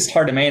it's just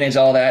hard to manage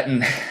all that.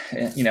 And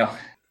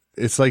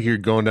it's like you're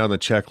going down the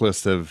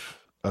checklist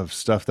of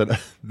stuff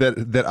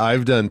that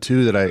I've done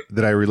too,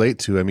 that I relate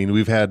to. I mean,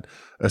 we've had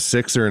a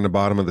sixer in the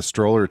bottom of the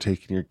stroller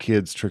taking your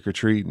kids trick or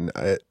treat. And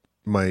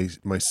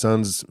my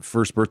son's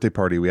first birthday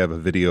party, we have a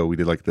video. We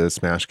did like the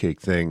smash cake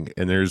thing,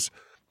 and there's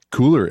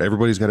cooler.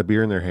 Everybody's got a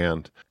beer in their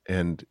hand,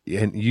 and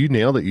you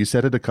nailed it. You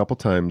said it a couple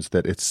times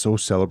that it's so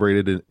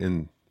celebrated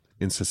in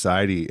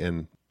society,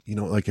 and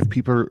like if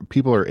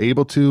people are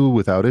able to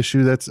without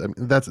issue, that's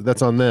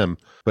on them.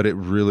 But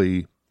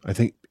I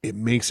think it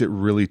makes it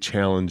really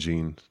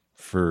challenging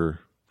for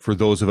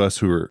those of us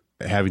who are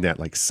having that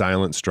like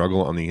silent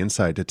struggle on the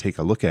inside to take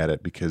a look at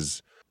it,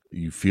 because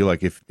you feel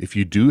like if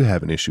you do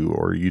have an issue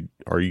or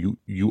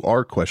you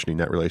are questioning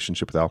that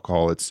relationship with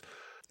alcohol, it's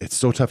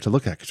so tough to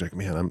look at, because you're like,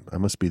 man, I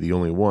must be the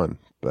only one.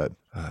 But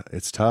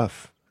it's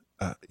tough.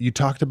 You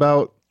talked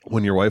about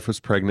when your wife was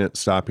pregnant,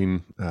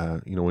 stopping,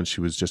 when she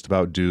was just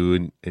about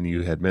due, and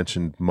you had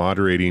mentioned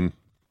moderating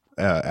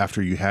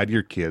after you had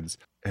your kids.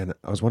 And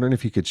I was wondering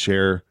if you could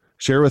share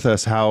with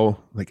us how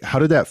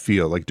did that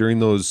feel like during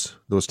those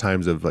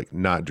times of like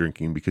not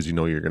drinking, because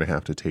you're going to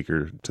have to take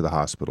her to the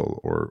hospital,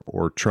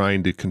 or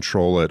trying to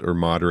control it or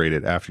moderate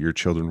it after your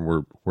children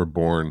were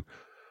born.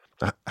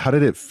 How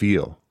did it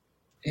feel?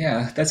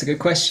 Yeah, that's a good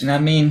question. I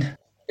mean,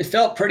 it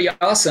felt pretty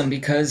awesome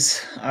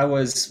because I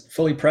was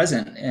fully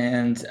present,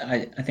 and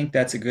I think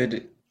that's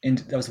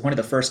that was one of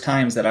the first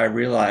times that I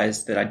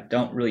realized that I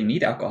don't really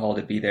need alcohol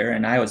to be there.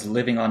 And I was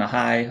living on a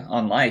high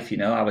on life.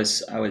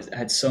 I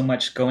had so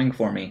much going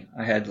for me.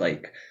 I had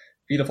like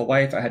beautiful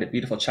wife. I had a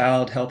beautiful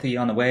child, healthy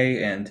on the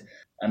way. And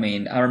I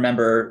mean, I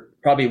remember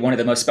probably one of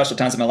the most special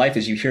times of my life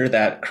is you hear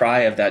that cry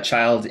of that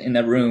child in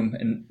the room.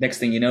 And next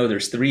thing you know,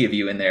 there's 3 of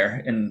you in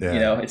there. And,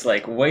 it's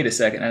like, wait a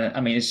second. And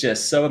I mean, it's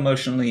just so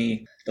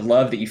emotionally, the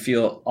love that you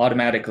feel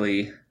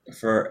automatically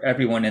for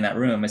everyone in that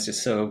room is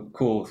just so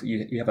cool.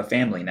 You have a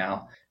family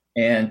now.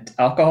 And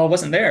alcohol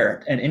wasn't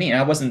there, and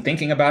I wasn't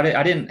thinking about it.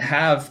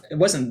 It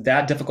wasn't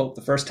that difficult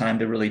the first time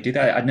to really do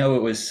that. I know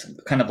it was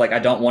kind of like, I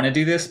don't want to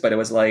do this, but it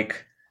was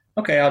like,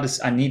 okay,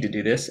 I need to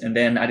do this. And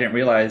then I didn't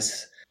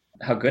realize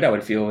how good I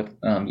would feel with,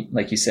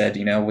 like you said,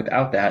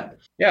 without that.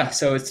 Yeah.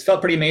 So it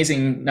felt pretty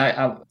amazing.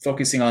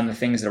 Focusing on the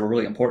things that were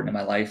really important in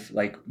my life,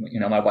 like,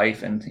 my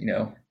wife and,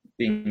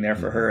 being there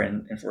for her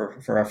and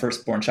for our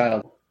firstborn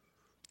child.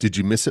 Did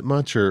you miss it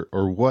much, or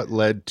what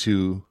led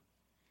to?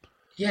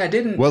 Yeah, I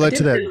didn't. What led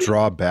to that really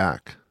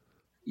drawback?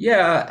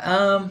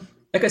 Yeah,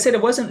 like I said,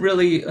 it wasn't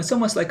really. It's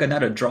almost like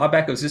not a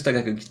drawback. It was just like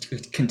a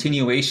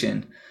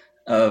continuation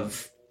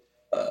of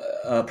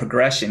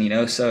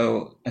progression.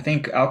 So I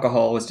think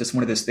alcohol was just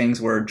one of those things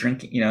where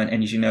drinking,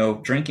 and as you know,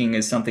 drinking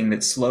is something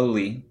that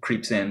slowly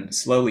creeps in,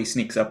 slowly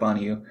sneaks up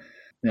on you,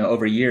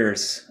 over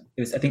years.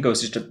 I think it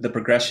was just the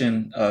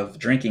progression of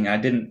drinking. I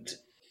didn't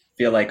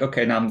feel like,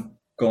 okay, now I'm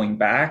going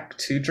back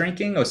to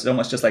drinking. It was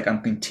almost just like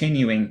I'm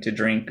continuing to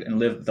drink and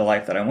live the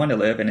life that I want to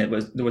live. And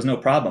there was no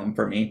problem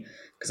for me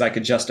because I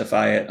could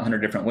justify it 100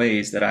 different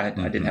ways that I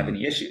didn't have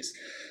any issues.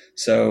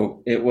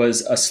 So it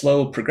was a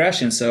slow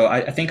progression. So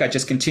I think I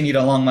just continued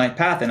along my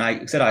path. And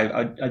I said,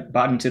 I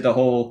bought into the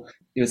whole,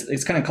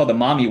 it's kind of called the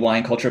mommy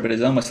wine culture, but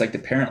it's almost like the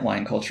parent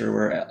wine culture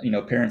where,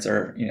 parents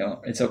are,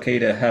 it's okay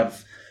to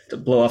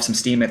blow off some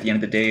steam at the end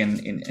of the day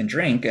and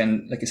drink.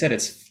 And like I said,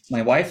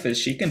 my wife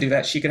she can do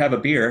that. She could have a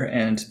beer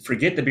and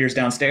forget the beers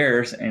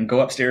downstairs and go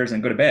upstairs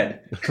and go to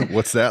bed.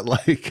 What's that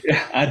like?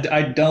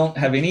 I don't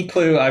have any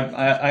clue.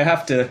 I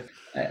have to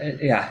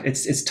Yeah,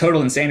 it's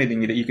total insanity to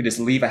me that you could just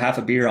leave a half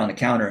a beer on the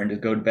counter and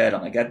just go to bed.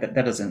 I'm like, that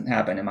doesn't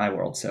happen in my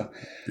world. So,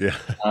 Yeah.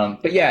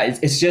 but yeah,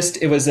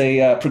 it was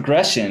a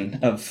progression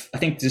of, I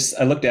think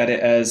I looked at it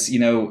as,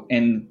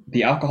 and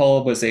the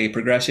alcohol was a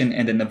progression.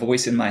 And then the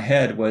voice in my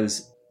head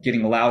was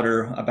getting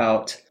louder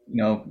about,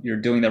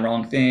 you're doing the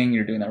wrong thing,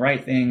 you're doing the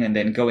right thing. And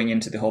then going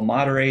into the whole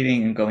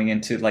moderating and going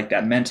into like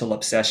that mental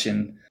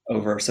obsession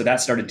over. So that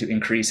started to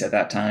increase at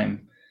that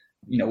time.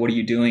 What are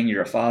you doing?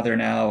 You're a father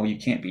now. You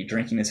can't be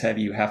drinking this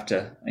heavy. You have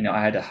to,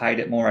 I had to hide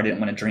it more. I didn't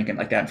want to drink it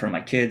like that in front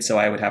of my kids. So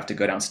I would have to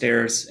go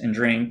downstairs and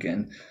drink.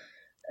 And,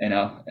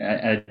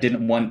 I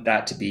didn't want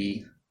that to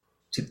be,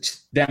 to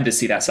them to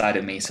see that side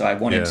of me. So I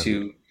wanted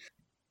to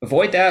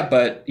avoid that.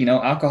 But,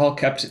 alcohol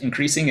kept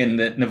increasing and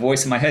the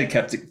voice in my head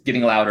kept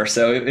getting louder.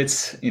 So it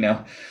was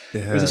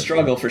a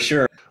struggle for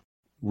sure.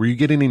 Were you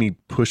getting any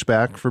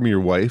pushback from your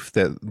wife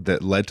that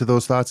led to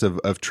those thoughts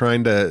of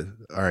trying to,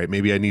 all right,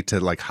 maybe I need to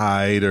like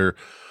hide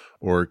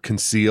or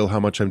conceal how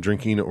much I'm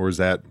drinking, or was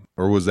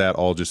that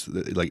all just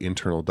like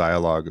internal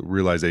dialogue,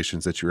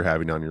 realizations that you were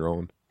having on your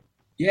own?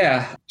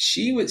 Yeah,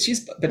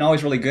 she's been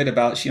always really good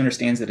about, she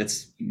understands that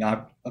it's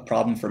not a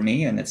problem for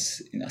me and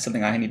it's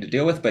something I need to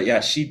deal with. But yeah,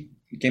 she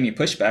gave me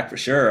pushback for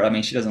sure. I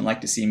mean, she doesn't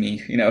like to see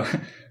me,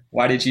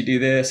 why did you do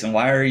this? And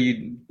why are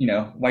you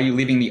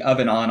leaving the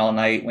oven on all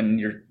night when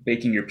you're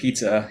baking your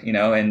pizza,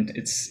 and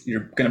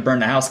you're going to burn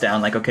the house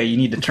down. Like, okay, you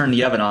need to turn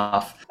the oven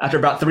off. After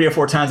about 3 or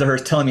 4 times of her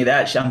telling me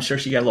that, I'm sure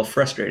she got a little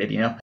frustrated,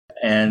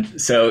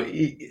 And so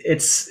I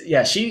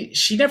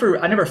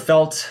never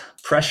felt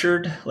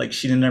pressured. Like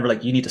she didn't ever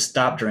like, you need to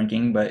stop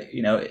drinking. But,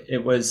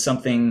 it was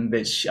something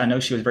that I know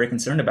she was very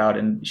concerned about,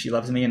 and she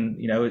loves me. And,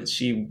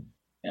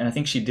 and I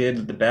think she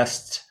did the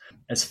best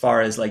as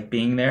far as like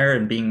being there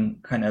and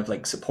being kind of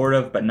like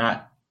supportive, but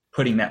not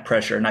putting that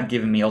pressure, not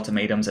giving me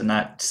ultimatums and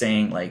not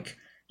saying like,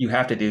 you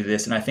have to do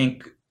this. And I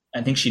think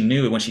she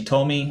knew when she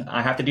told me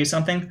I have to do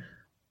something,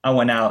 I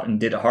went out and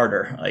did it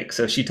harder. Like,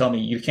 so she told me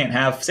you can't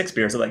have 6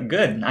 beers. I'm like,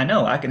 good, I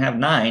know I can have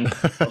 9.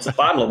 It's a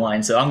bottle of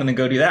wine. So I'm going to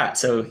go do that.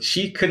 So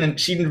she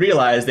didn't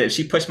realize that if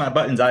she pushed my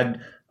buttons,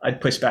 I'd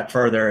push back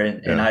further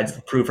and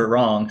I'd prove her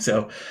wrong.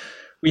 So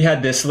we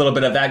had this little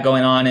bit of that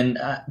going on. And,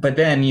 but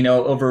then,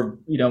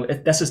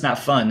 that's just not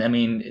fun. I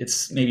mean,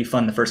 it's maybe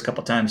fun the first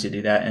couple of times you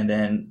do that. And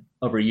then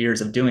over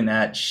years of doing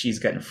that, she's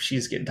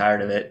getting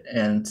tired of it.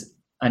 And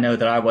I know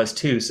that I was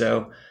too.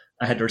 So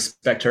I had to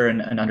respect her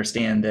and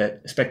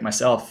respect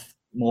myself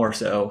more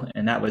so.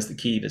 And that was the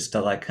key, just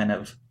to like kind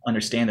of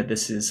understand that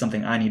this is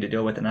something I need to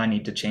deal with and I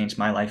need to change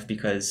my life,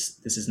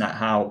 because this is not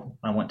how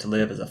I want to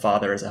live as a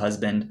father, as a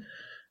husband,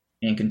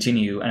 and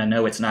continue. And I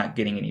know it's not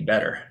getting any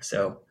better.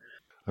 So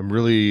I'm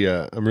really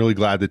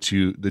glad that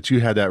you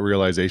had that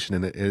realization,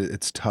 and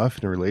it's tough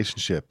in a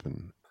relationship.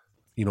 And,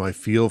 I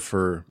feel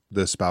for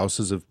the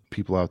spouses of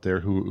people out there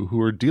who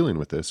are dealing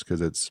with this,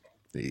 because it's,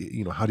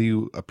 how do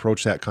you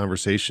approach that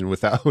conversation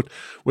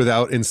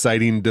without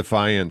inciting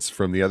defiance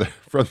from the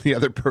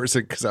other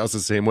person? Cause I was the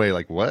same way.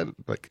 Like, what?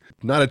 Like,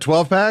 not a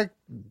 12-pack?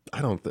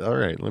 All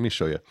right, let me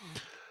show you.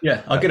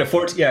 Yeah, I'll get a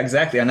 14. Yeah,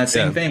 exactly. On that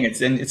same thing,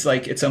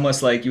 it's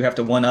almost like you have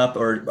to one up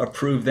or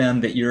prove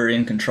them that you're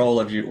in control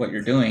of what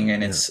you're doing,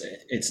 and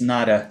it's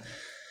not a,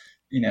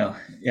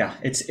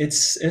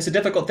 it's a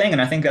difficult thing,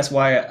 and I think that's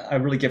why I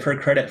really give her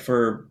credit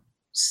for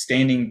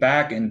standing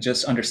back and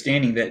just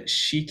understanding that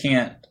she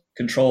can't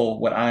control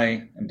what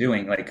I am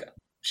doing. Like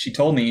she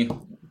told me,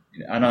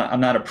 I'm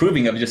not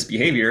approving of just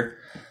behavior,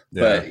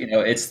 but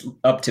it's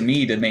up to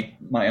me to make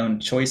my own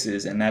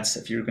choices, and that's,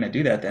 if you're going to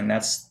do that, then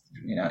that's.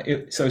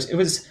 It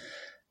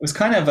was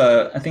kind of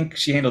I think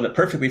she handled it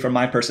perfectly for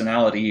my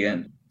personality,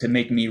 and to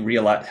make me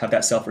have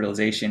that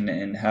self-realization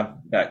and have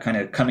that kind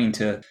of coming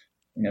to,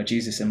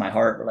 Jesus in my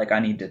heart, like I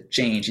need to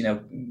change,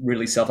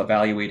 really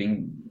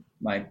self-evaluating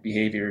my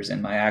behaviors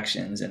and my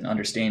actions and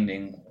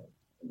understanding,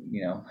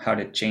 how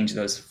to change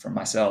those for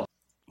myself.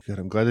 Good.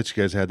 I'm glad that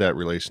you guys had that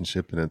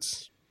relationship, and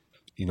it's,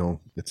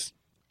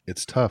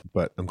 it's tough,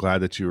 but I'm glad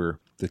that you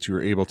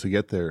were able to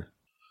get there.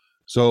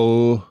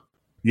 So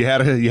you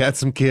had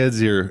some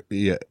kids. You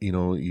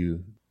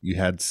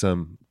had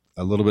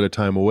a little bit of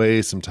time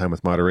away, some time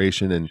with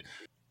moderation, and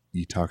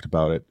you talked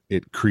about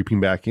it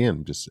creeping back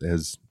in, just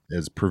as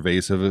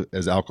pervasive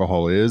as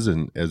alcohol is,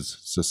 and as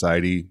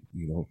society,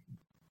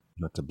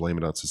 not to blame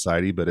it on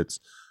society, but it's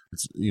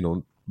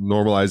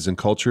normalized in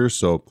culture.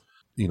 So,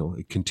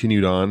 it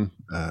continued on.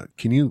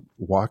 Can you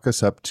walk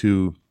us up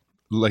to,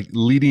 like,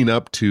 leading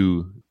up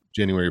to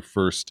January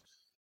 1st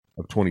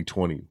of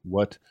 2020?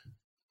 What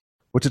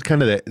did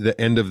kind of the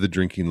end of the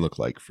drinking look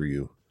like for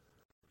you?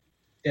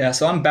 Yeah,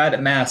 so I'm bad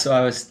at math, so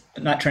I was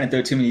not trying to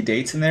throw too many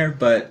dates in there,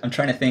 but I'm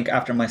trying to think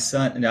after my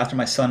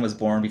son was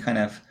born, we kind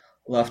of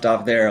left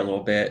off there a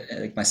little bit.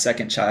 Like my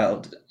second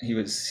child, he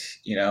was,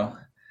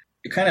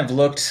 it kind of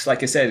looked,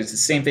 like I said, it's the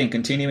same thing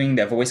continuing.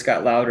 That voice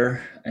got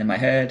louder in my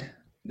head,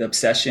 the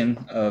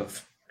obsession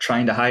of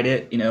trying to hide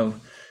it,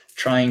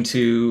 trying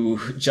to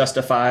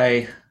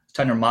justify,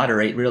 trying to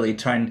moderate,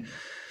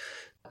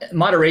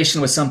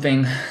 Moderation was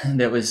something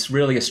that was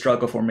really a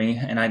struggle for me.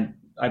 And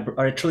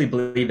I truly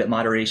believe that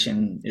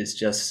moderation is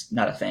just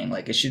not a thing.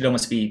 Like it should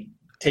almost be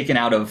taken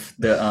out of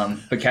the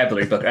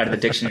vocabulary book, out of the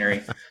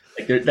dictionary.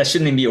 Like that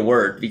shouldn't even be a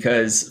word,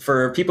 because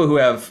for people who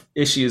have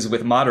issues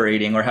with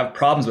moderating or have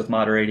problems with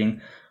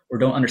moderating or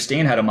don't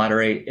understand how to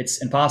moderate,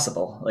 it's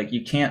impossible. Like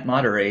you can't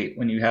moderate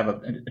when you have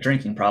a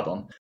drinking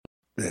problem.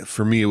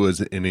 For me, it was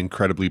an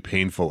incredibly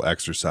painful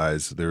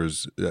exercise. There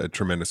was a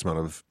tremendous amount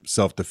of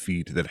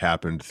self-defeat that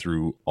happened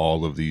through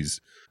all of these,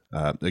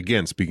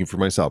 again, speaking for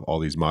myself, all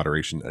these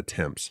moderation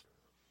attempts.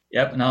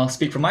 Yep. And I'll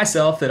speak for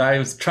myself that I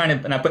was trying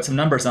to, and I put some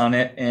numbers on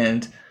it.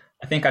 And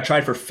I think I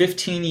tried for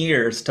 15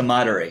 years to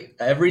moderate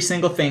every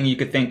single thing you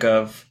could think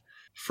of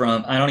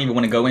from, I don't even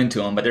want to go into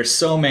them, but there's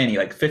so many,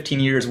 like 15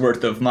 years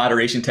worth of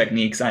moderation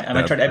techniques.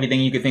 I tried everything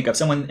you could think of.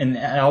 And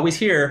I always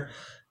hear,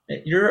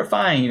 you're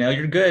fine,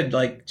 you're good.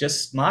 Like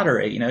just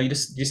moderate, you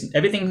just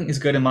everything is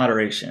good in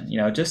moderation.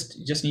 You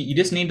just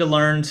need to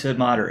learn to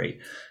moderate.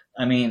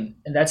 I mean,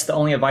 that's the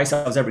only advice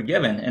I was ever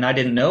given. And I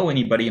didn't know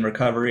anybody in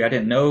recovery. I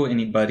didn't know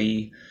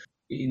anybody,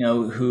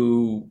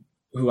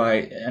 who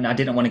I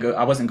didn't want to go.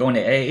 I wasn't going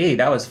to AA.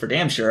 That was for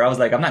damn sure. I was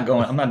like, I'm not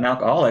an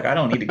alcoholic. I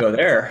don't need to go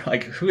there.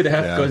 Like who the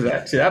heck goes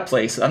to that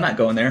place? I'm not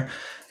going there.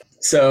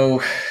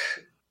 So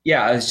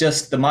yeah, it was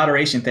just the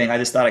moderation thing. I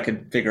just thought I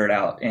could figure it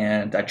out.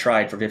 And I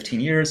tried for 15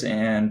 years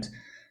and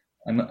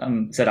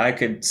said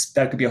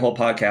that could be a whole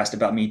podcast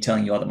about me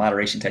telling you all the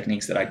moderation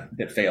techniques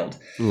that failed.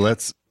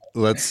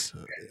 Let's,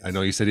 I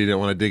know you said you didn't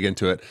want to dig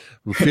into it.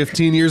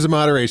 15 years of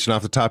moderation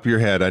off the top of your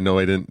head. I know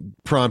I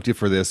didn't prompt you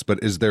for this,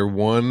 but is there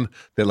one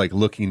that like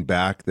looking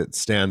back that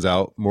stands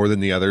out more than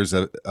the others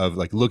of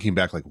like looking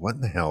back, like what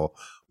in the hell?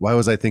 Why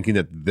was I thinking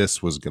that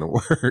this was going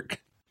to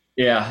work?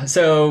 Yeah.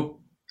 So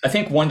I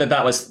think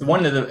that was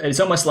one of the, it's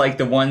almost like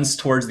the ones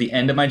towards the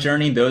end of my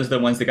journey. Those are the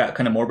ones that got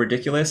kind of more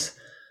ridiculous.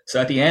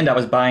 So at the end, I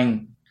was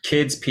buying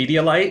kids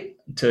Pedialyte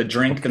to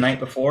drink the night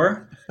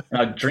before.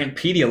 And I'd drink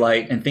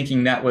Pedialyte and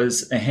thinking that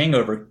was a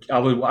hangover. I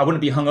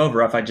wouldn't be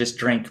hungover if I just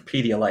drank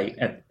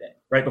Pedialyte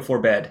right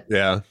before bed.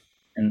 Yeah.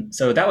 And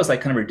so that was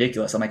like kind of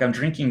ridiculous. I'm like, I'm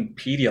drinking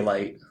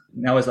Pedialyte.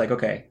 And I was like,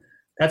 okay,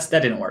 that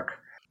didn't work.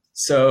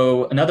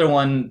 So another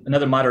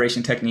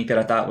moderation technique that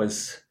I thought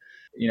was,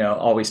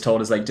 always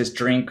told is like, just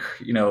drink,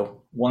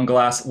 one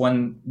glass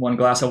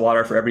of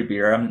water for every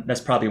beer.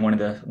 That's probably one of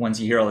the ones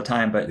you hear all the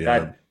time, but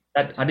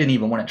I didn't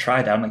even want to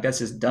try that. I'm like, that's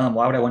just dumb.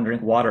 Why would I want to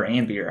drink water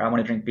and beer? I want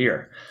to drink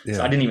beer. Yeah.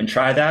 So I didn't even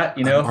try that,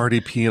 I'm already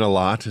peeing a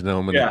lot and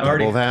I'm going to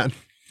double that.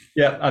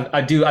 Yeah,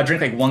 I do. I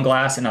drink like one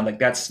glass and I'm like,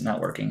 that's not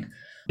working.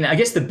 And I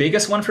guess the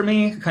biggest one for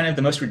me, kind of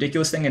the most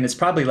ridiculous thing, and it's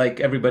probably like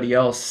everybody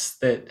else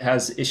that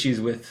has issues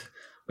with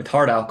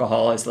hard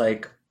alcohol, is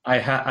like,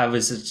 I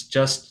was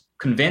just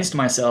convinced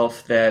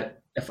myself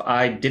that if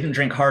I didn't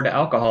drink hard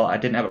alcohol, I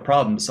didn't have a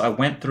problem. So I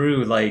went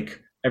through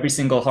like every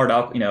single hard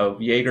alcohol,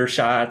 Jaeger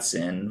shots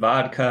and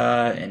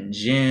vodka and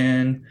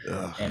gin.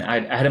 Ugh. And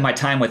I had my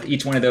time with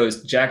each one of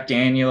those, Jack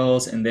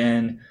Daniels, and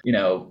then,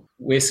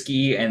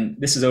 whiskey. And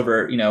this is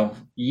over,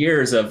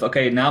 years of,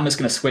 okay, now I'm just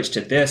going to switch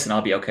to this and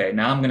I'll be okay.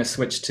 Now I'm going to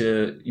switch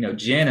to,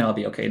 gin and I'll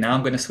be okay. Now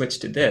I'm going to switch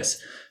to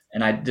this.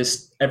 And I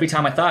just, every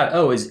time I thought,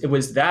 it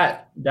was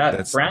that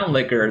brown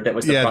liquor that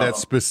was the problem. That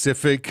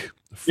specific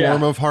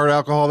form of hard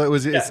alcohol that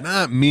was, it's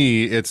not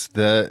me, it's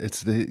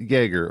the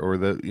Jaeger or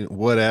the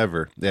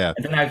whatever. Yeah.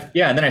 And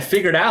then I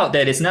figured out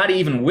that it's not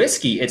even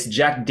whiskey, it's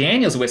Jack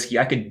Daniel's whiskey.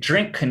 I could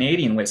drink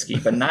Canadian whiskey,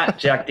 but not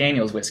Jack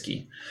Daniel's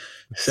whiskey.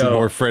 So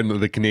more friendly.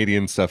 The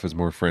Canadian stuff is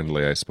more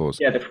friendly, I suppose.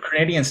 Yeah, the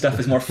Canadian stuff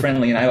is more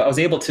friendly, and I was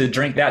able to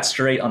drink that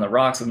straight on the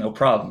rocks with no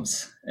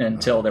problems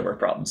until there were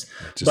problems.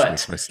 It just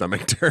makes my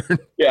stomach turn.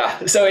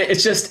 Yeah, so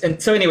it's just,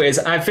 and so anyways,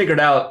 I figured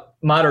out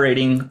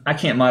moderating. I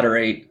can't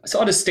moderate, so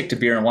I'll just stick to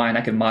beer and wine.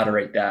 I can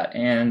moderate that,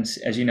 and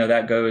as you know,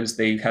 that goes.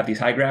 They have these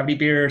high gravity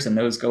beers, and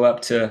those go up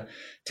to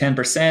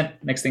 10%.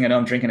 Next thing I know,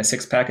 I'm drinking a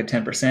 6-pack of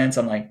 10%.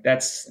 So I'm like,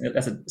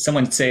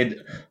 someone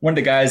said, one of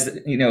the guys,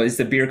 is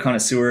the beer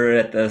connoisseur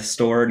at the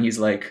store. And he's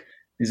like,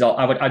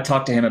 I'd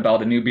talk to him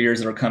about the new beers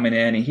that are coming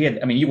in.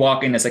 And you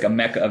walk in, it's like a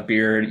mecca of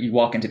beer. You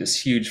walk into this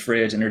huge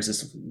fridge and there's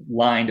this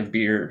line of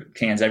beer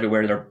cans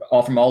everywhere. They're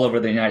all from all over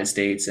the United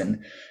States.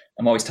 And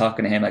I'm always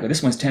talking to him like,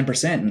 this one's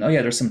 10%. And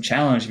there's some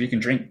challenge if you can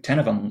drink 10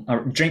 of them or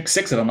drink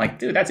 6 of them. Like,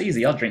 dude, that's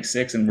easy. I'll drink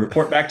 6 and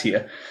report back to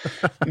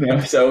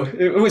you. So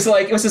it was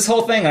this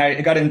whole thing.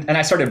 I got in and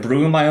I started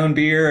brewing my own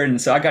beer.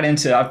 And so I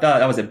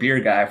thought I was a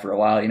beer guy for a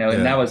while, and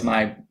that was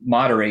my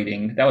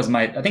moderating. I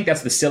think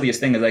that's the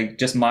silliest thing, is like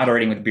just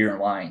moderating with beer and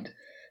wine,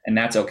 and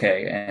that's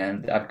okay.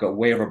 And I'd go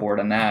way overboard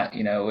on that,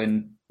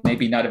 and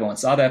maybe not everyone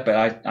saw that,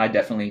 but I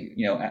definitely,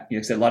 like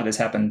I said, a lot of this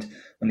happened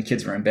when the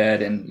kids were in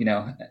bed and,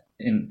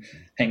 and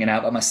hanging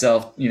out by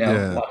myself,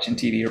 watching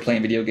TV or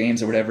playing video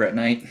games or whatever at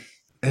night.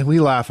 And we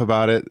laugh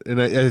about it.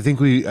 And I think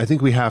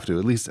we have to,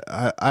 at least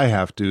I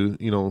have to,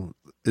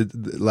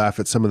 laugh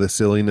at some of the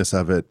silliness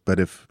of it. But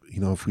if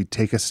we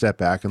take a step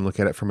back and look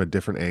at it from a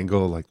different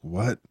angle, like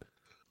what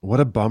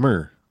a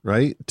bummer,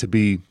 right? To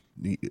be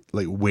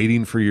like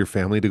waiting for your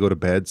family to go to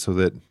bed so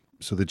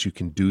that you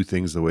can do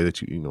things the way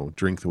that you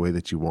drink the way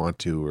that you want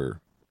to,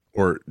 or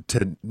or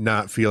to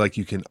not feel like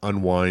you can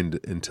unwind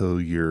until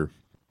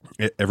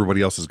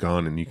everybody else is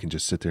gone and you can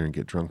just sit there and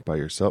get drunk by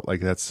yourself.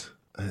 Like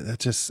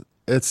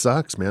it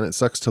sucks, man. It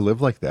sucks to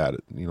live like that.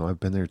 I've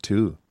been there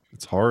too.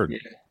 It's hard.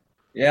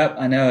 Yeah,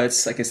 I know.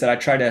 It's like I said, I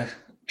try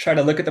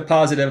to look at the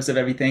positives of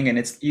everything, and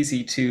it's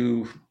easy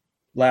to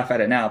laugh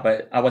at it now,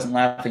 but I wasn't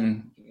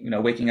laughing,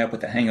 waking up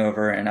with a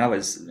hangover, and I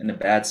was in a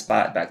bad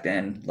spot back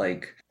then.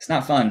 Like, it's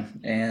not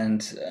fun.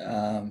 And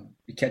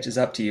it catches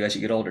up to you as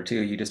you get older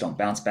too. You just don't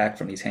bounce back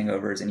from these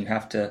hangovers, and you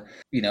have to,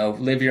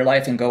 live your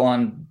life and go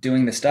on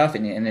doing the stuff,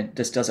 and it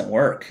just doesn't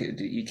work.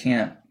 You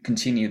can't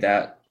continue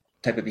that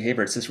type of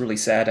behavior. It's just really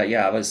sad.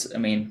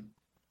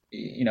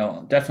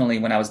 Definitely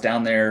when I was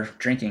down there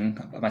drinking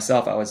by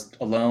myself, I was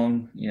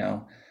alone,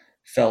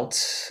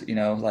 felt,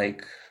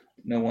 like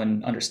no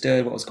one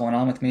understood what was going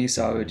on with me.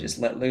 So I would just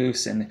let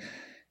loose. And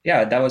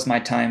yeah, that was my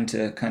time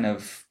to kind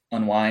of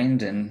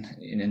unwind and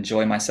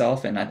enjoy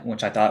myself,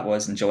 which I thought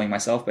was enjoying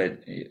myself, but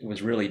it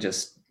was really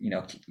just,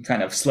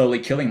 kind of slowly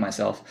killing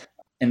myself.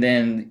 And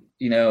then,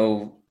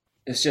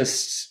 it's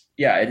just,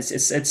 yeah,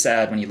 it's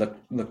sad when you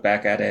look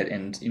back at it.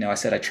 And, I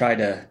said, I try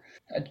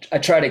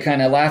to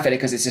kind of laugh at it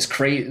because it's just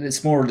crazy.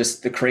 It's more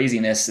just the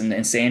craziness and the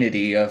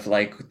insanity of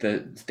like the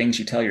things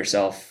you tell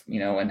yourself,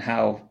 and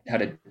how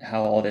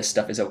all this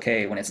stuff is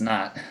okay when it's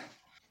not.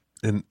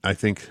 And I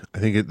think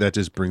that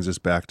just brings us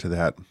back to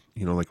that,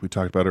 like we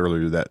talked about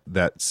earlier,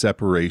 that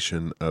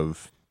separation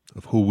of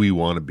who we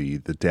want to be,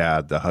 the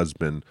dad, the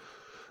husband,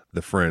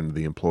 the friend,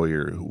 the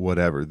employer,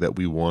 whatever that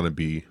we want to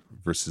be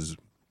versus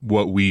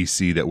what we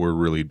see that we're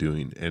really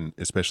doing. And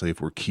especially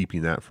if we're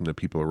keeping that from the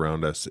people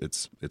around us,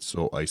 it's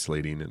so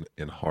isolating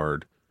and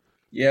hard.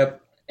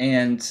 Yep.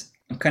 And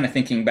I'm kind of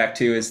thinking back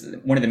to is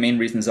one of the main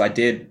reasons I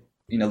did,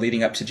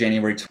 leading up to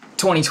January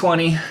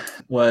 2020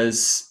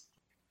 was,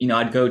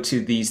 I'd go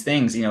to these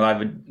things, I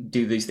would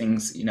do these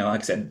things,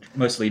 like I said,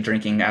 mostly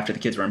drinking after the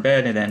kids were in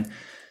bed. And then,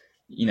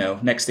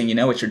 next thing you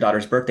know, it's your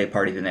daughter's birthday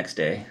party the next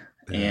day.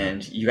 Yeah.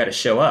 And you got to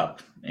show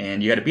up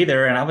and you got to be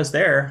there. And I was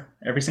there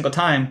every single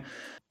time.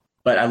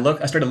 But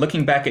I started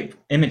looking back at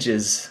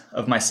images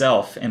of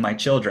myself and my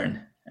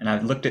children. And I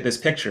looked at those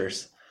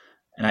pictures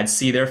and I'd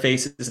see their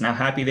faces and how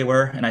happy they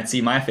were. And I'd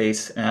see my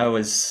face and I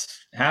was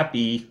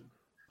happy,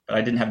 but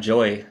I didn't have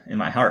joy in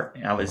my heart.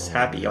 And I was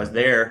happy. I was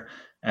there.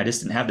 I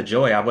just didn't have the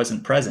joy. I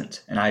wasn't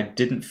present, and I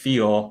didn't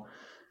feel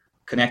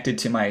connected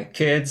to my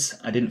kids.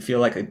 I didn't feel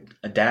like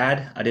a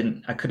dad.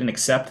 I couldn't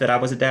accept that I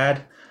was a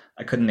dad.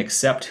 I couldn't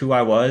accept who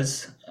I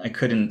was. I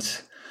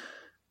couldn't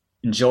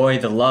enjoy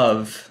the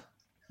love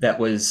that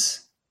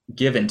was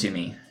given to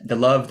me, the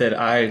love that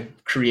I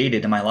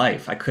created in my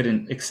life. I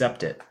couldn't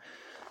accept it.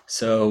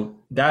 So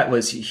that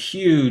was a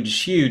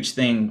huge, huge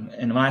thing.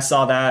 And when I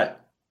saw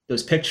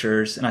those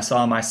pictures and I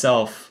saw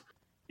myself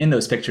in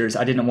those pictures,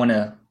 I didn't want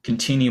to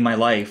continue my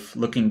life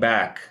looking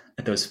back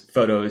at those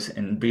photos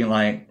and being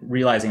like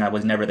realizing I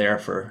was never there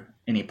for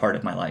any part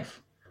of my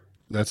life.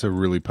 That's a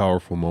really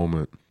powerful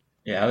moment.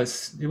 Yeah,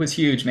 it was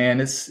huge,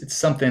 man. It's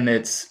something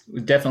that's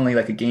definitely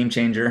like a game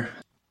changer.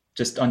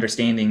 Just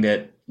understanding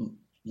that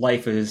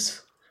life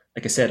is,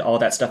 like I said, all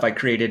that stuff I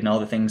created and all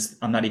the things,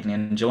 I'm not even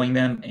enjoying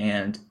them.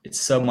 And it's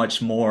so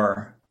much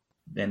more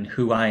than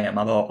who I am.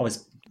 I've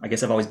always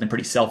been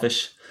pretty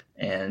selfish.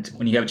 And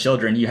when you have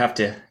children, you have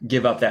to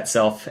give up that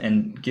self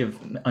and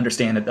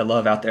understand that the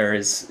love out there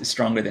is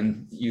stronger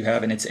than you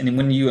have. And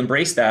when you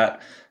embrace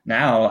that,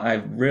 now I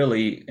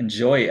really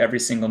enjoy every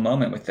single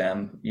moment with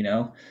them.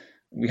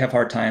 We have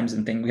hard times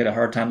and things. We had a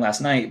hard time last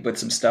night with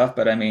some stuff,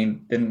 but then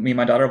me and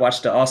my daughter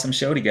watched an awesome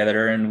show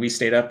together, and we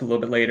stayed up a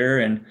little bit later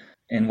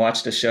and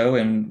watched a show,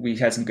 and we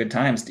had some good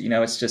times.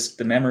 It's just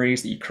the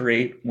memories that you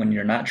create when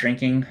you're not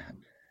drinking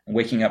and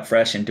waking up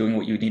fresh and doing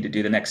what you need to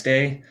do the next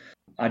day.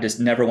 I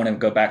just never want to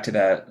go back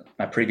to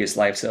my previous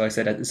life. So I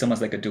said, it's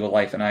almost like a dual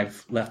life, and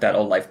I've left that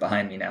old life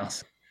behind me now.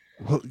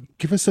 Well,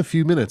 give us a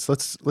few minutes.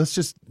 Let's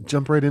just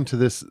jump right into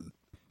this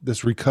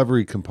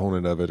recovery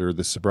component of it, or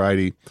the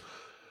sobriety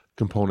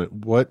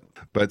component.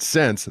 But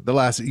since the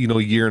last,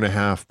 year and a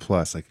half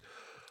plus, like,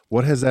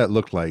 what has that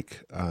looked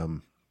like?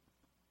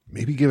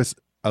 Maybe give us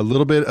a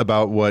little bit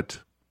about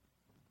what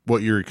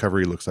your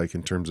recovery looks like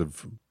in terms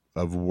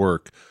of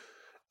work.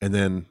 And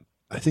then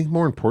I think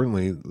more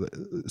importantly,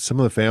 some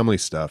of the family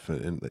stuff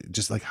and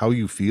just like how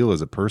you feel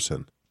as a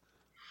person.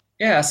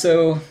 Yeah.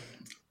 So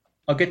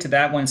I'll get to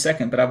that one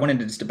second, but I wanted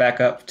to just back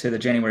up to the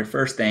January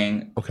 1st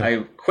thing. Okay.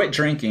 I quit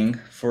drinking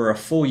for a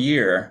full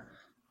year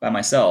by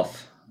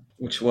myself,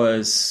 which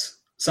was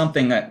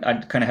something that I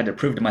kind of had to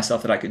prove to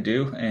myself that I could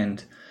do.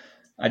 And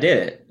I did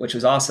it, which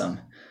was awesome.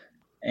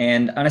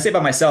 And when I say by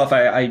myself,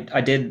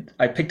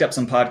 I picked up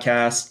some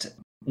podcasts.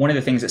 One of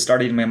the things that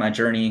started me on my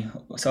journey,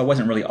 so I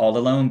wasn't really all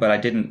alone, but I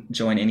didn't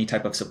join any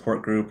type of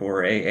support group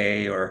or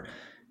AA or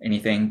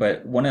anything.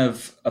 But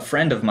a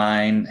friend of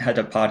mine had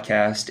a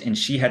podcast, and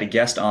she had a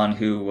guest on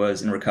who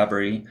was in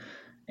recovery,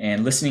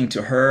 and listening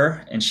to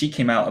her, and she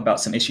came out about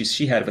some issues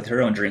she had with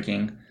her own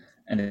drinking.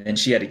 And then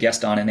she had a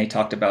guest on, and they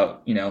talked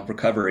about,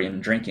 recovery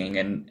and drinking,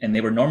 and they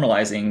were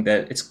normalizing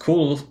that it's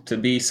cool to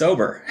be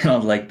sober. And I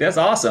was like, that's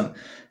awesome.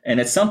 And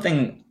it's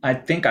something I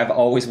think I've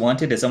always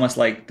wanted. It's almost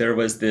like there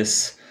was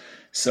this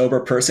sober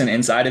person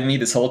inside of me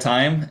this whole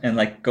time. And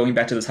like going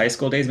back to those high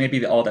school days,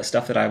 maybe all that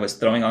stuff that I was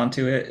throwing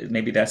onto it,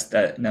 maybe that's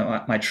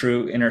my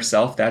true inner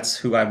self. That's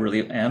who I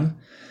really am.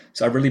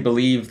 So I really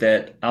believe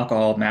that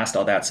alcohol masked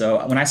all that.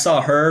 So when I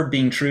saw her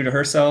being true to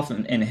herself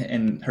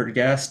and her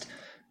guest,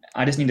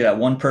 I just needed that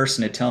one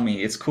person to tell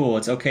me it's cool.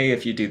 It's okay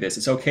if you do this.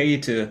 It's okay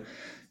to,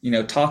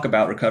 talk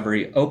about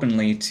recovery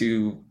openly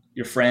to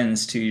your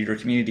friends, to your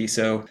community,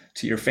 so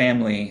to your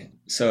family.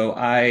 So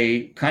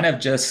I kind of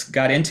just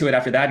got into it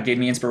after that. It gave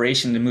me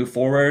inspiration to move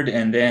forward.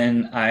 And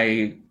then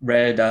I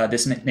read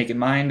This Naked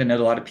Mind. I know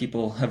a lot of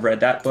people have read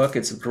that book.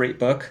 It's a great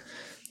book.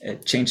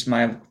 It changed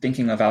my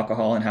thinking of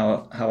alcohol and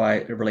how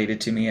it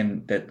related to me,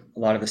 and that a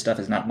lot of the stuff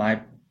is not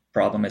my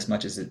problem as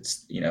much as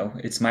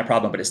it's my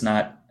problem, but it's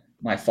not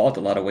my fault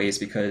a lot of ways,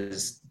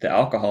 because the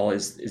alcohol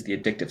is the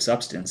addictive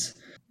substance.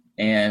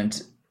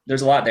 And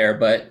there's a lot there.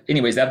 But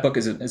anyways, that book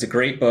is a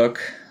great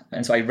book.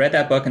 And so I read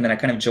that book, and then I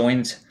kind of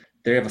joined.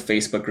 They have a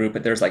Facebook group,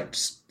 but there's like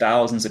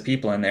thousands of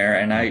people in there,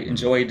 and I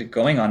enjoyed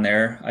going on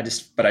there.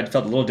 But I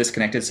felt a little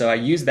disconnected. So I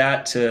used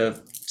that to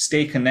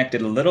stay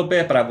connected a little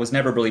bit, but I was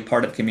never really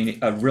part of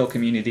a real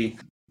community.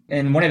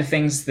 And one of the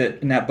things that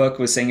in that book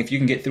was saying, if you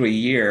can get through a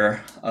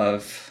year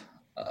of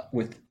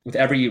with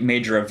every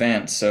major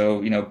event,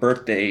 so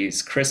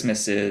birthdays,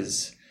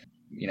 Christmases,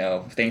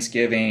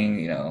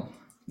 Thanksgiving,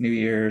 New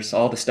Year's,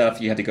 all the stuff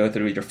you had to go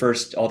through,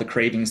 all the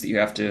cravings that you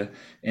have to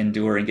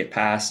endure and get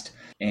past.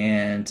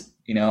 And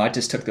I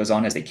just took those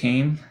on as they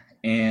came,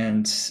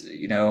 and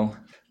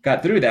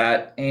got through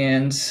that.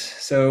 And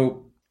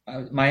so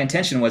my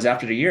intention was,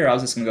 after the year, I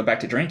was just going to go back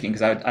to drinking,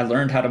 because I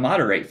learned how to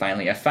moderate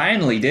finally. I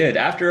finally did.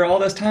 After all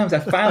those times, I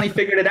finally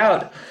figured it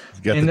out.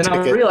 And then I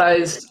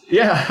realized,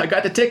 I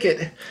got the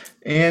ticket.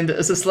 And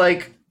it's just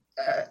like,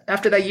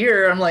 after that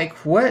year, I'm like,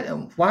 what?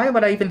 Why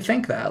would I even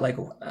think that? Like,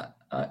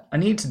 I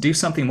need to do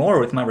something more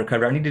with my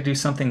recovery. I need to do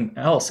something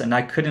else. And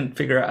I couldn't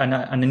figure out, and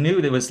I knew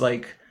there was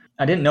like,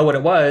 I didn't know what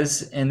it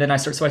was. And then I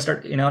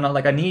start, and I'm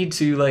like, I need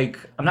to, like,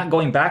 I'm not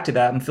going back to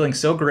that. I'm feeling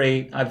so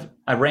great.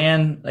 I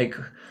ran like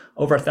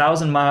over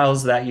 1,000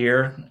 miles that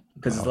year,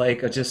 because it's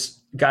like,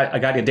 I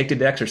got addicted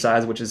to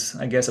exercise, which is,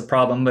 I guess, a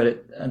problem,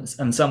 but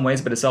in some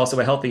ways, but it's also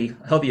a healthy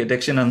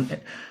addiction.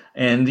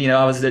 And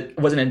I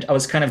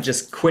was kind of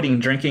just quitting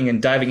drinking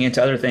and diving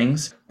into other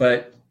things,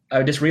 but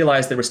I just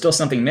realized there was still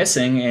something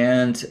missing.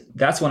 And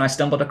that's when I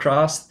stumbled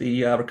across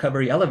the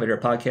Recovery Elevator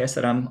podcast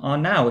that I'm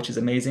on now, which is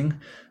amazing.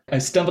 I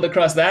stumbled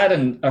across that,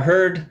 and I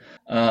heard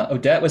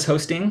Odette is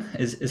hosting,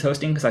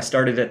 because I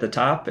started at the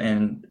top,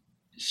 and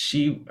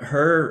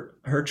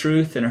her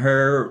truth and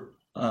her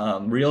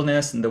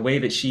realness and the way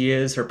that she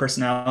is, her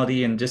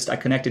personality, and just I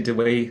connected to the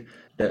way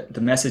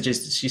the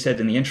messages she said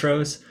in the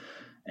intros.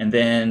 And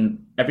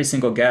then every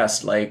single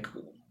guest, like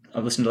I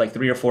listened to like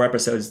 3 or 4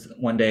 episodes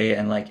one day,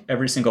 and like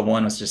every single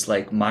one was just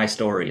like my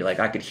story. Like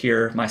I could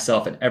hear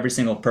myself in every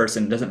single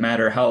person. It doesn't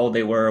matter how old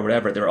they were or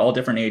whatever. They're all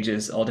different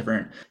ages, all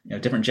different,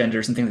 different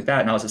genders and things like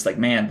that. And I was just like,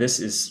 man, this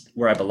is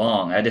where I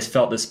belong. I just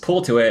felt this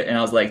pull to it. And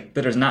I was like,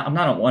 but I'm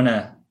not going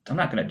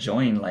to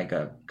join like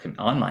a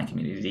online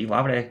community.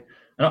 Why would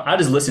I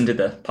just listened to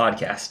the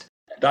podcast.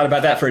 Thought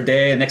about that for a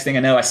day, and next thing I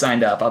know, I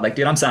signed up. I was like,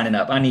 dude, I'm signing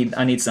up. I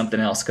need something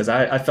else, because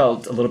I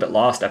felt a little bit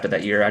lost after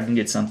that year. I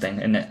needed something,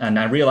 and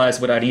I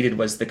realized what I needed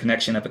was the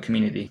connection of a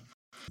community.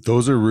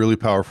 Those are really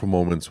powerful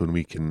moments when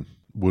we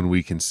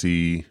can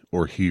see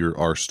or hear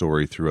our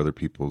story through other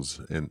people's,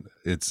 and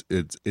it's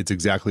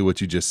exactly what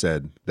you just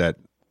said, that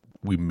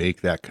we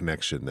make that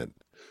connection, that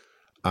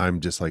I'm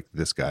just like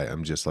this guy,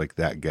 I'm just like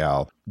that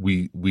gal.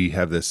 We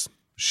have this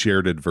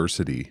shared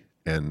adversity,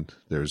 and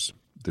there's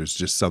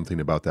just something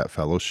about that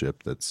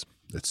fellowship that's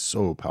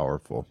so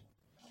powerful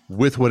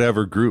with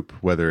whatever group,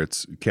 whether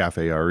it's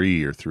Cafe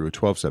RE or through a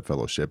 12-step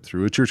fellowship,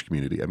 through a church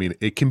community. I mean,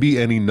 it can be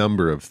any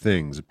number of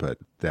things, but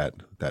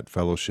that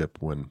fellowship,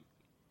 when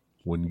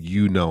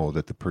you know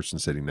that the person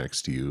sitting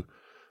next to you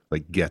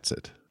like gets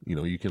it,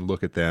 you can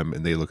look at them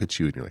and they look at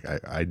you, and you're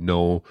like, I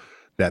know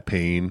that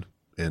pain,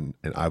 and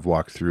I've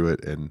walked through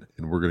it, and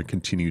we're going to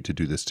continue to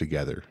do this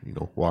together,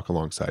 walk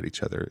alongside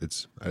each other.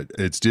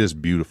 It's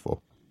just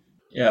beautiful.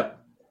 Yeah.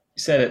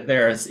 You said it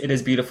there. It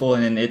is beautiful,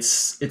 and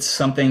it's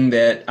something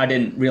that I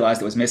didn't realize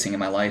that was missing in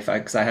my life,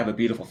 because I have a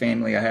beautiful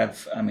family. I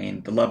have,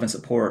 the love and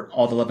support,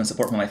 all the love and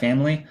support from my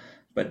family,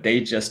 but they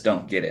just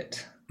don't get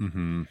it.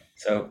 Mm-hmm.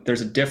 So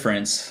there's a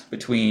difference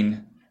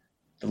between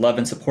the love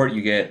and support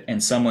you get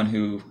and someone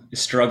who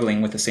is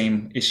struggling with the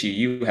same issue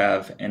you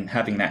have, and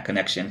having that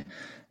connection.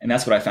 And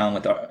that's what I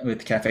found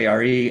with Cafe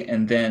RE,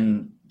 and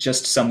then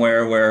just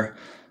somewhere where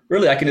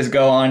really I can just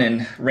go on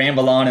and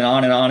ramble on and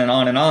on and on and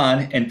on and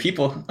on, and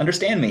people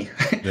understand me.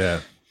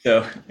 Yeah.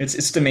 So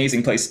it's an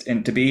amazing place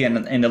to be,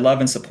 and the love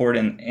and support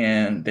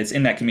and that's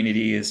in that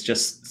community is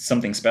just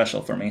something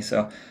special for me.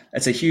 So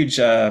it's a huge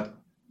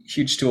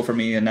tool for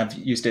me, and I've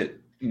used it,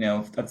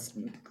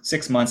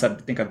 6 months I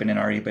think I've been in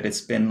RE, but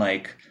it's been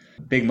like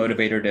a big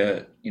motivator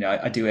to,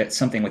 I do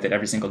something with it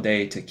every single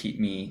day to keep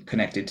me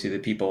connected to the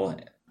people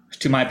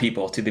to my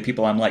people, to the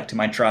people I'm like, to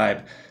my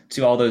tribe,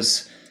 to all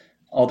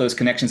those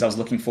connections I was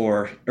looking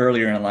for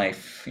earlier in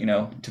life,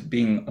 to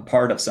being a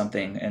part of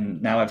something.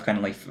 And now I've kind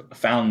of like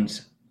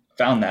found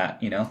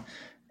that,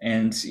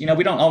 and,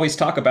 we don't always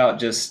talk about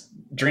just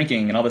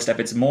drinking and all this stuff.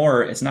 It's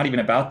not even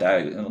about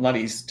that. A lot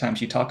of these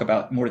times you talk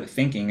about more the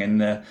thinking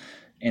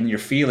and your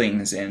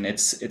feelings. And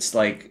it's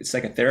like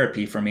a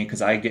therapy for me,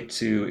 because I get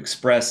to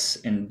express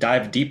and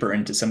dive deeper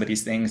into some of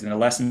these things and the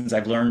lessons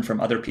I've learned from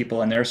other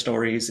people and their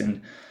stories.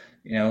 And,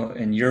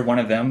 and you're one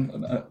of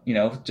them,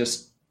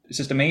 it's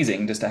just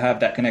amazing just to have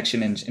that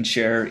connection and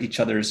share each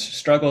other's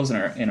struggles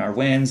and our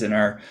wins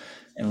and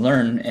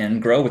learn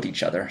and grow with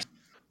each other.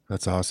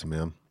 That's awesome,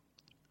 man.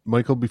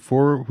 Michael,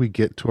 before we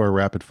get to our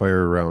rapid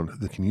fire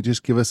round, can you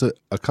just give us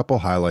a couple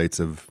highlights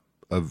of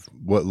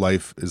what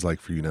life is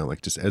like for you now?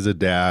 Like, just as a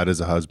dad, as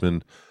a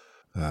husband,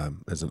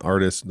 as an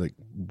artist, like,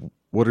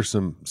 what are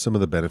some of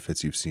the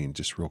benefits you've seen,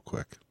 just real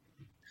quick?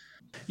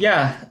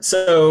 Yeah.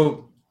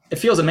 So it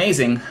feels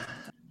amazing.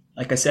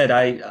 Like I said,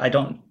 I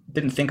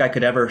didn't think I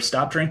could ever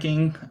stop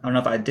drinking. I don't know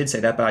if I did say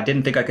that, but I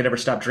didn't think I could ever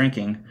stop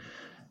drinking.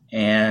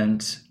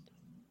 And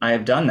I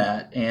have done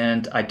that,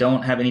 and I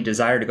don't have any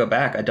desire to go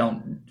back. I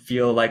don't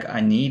feel like I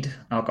need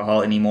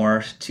alcohol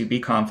anymore to be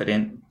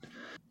confident,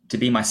 to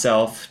be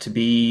myself, to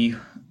be,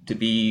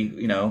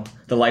 the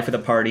life of the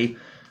party.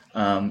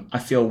 I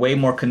feel way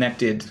more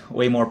connected,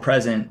 way more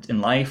present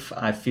in life.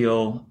 I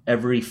feel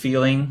every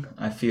feeling.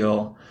 I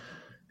feel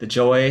the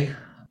joy,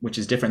 which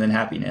is different than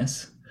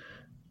happiness,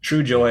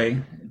 true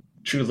joy,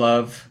 true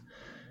love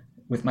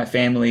with my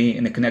family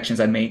and the connections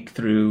I make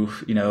through,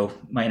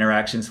 my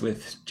interactions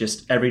with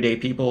just everyday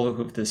people,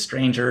 with the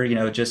stranger,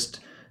 just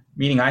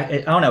meeting.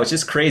 I don't know. It's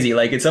just crazy.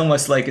 Like, it's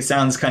almost like, it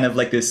sounds kind of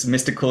like this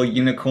mystical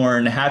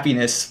unicorn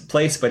happiness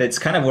place, but it's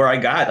kind of where I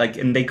got, like,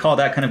 and they call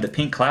that kind of the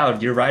pink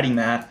cloud. You're riding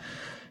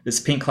this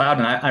pink cloud,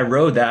 and I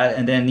rode that.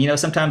 And then,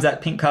 sometimes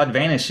that pink cloud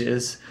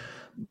vanishes,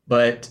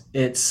 but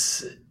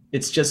it's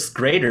just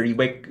greater.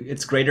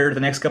 It's greater the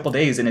next couple of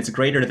days, and it's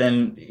greater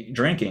than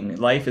drinking.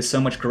 Life is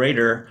so much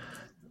greater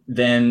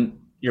than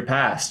your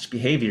past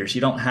behaviors.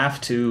 You don't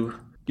have to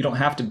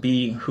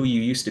be who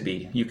you used to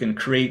be. You can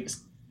create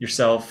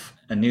yourself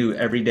anew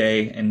every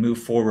day and move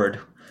forward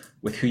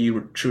with who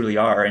you truly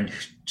are, and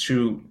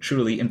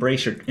truly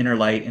embrace your inner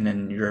light and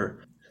then your,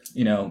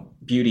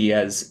 beauty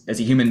as a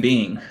human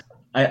being.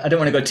 I don't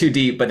want to go too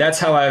deep, but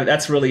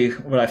that's really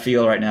what I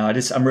feel right now.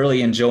 I'm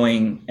really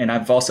enjoying, and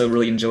I've also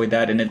really enjoyed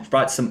that. And it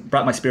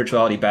brought my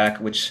spirituality back,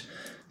 which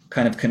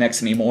kind of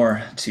connects me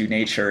more to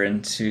nature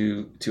and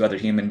to other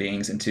human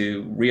beings and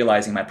to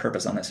realizing my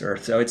purpose on this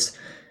earth. So it's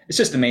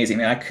just amazing,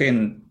 man. I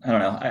don't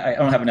know. I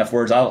don't have enough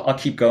words. I'll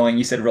keep going.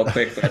 You said real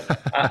quick, but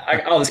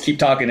I'll just keep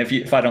talking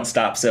if I don't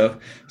stop. So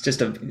it's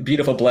just a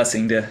beautiful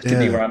blessing to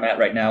be where I'm at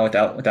right now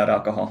without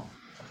alcohol.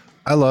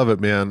 I love it,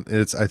 man.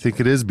 I think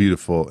it is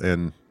beautiful.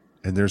 And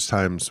there's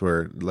times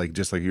where, like,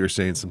 just like you were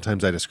saying,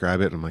 sometimes I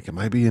describe it and I'm like, am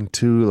I being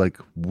too like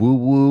woo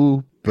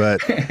woo?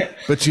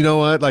 But you know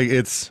what? Like,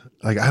 it's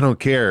like, I don't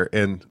care.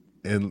 And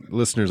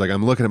listeners, like,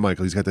 I'm looking at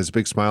Michael, he's got this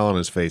big smile on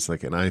his face,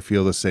 like, and I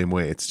feel the same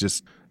way.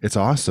 It's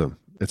awesome.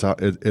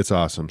 It's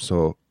awesome.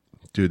 So,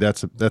 dude,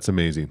 that's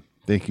amazing.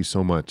 Thank you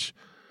so much.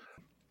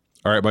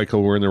 All right,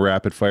 Michael, we're in the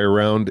rapid fire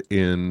round.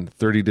 In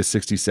 30 to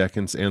 60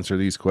 seconds, answer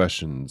these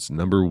questions.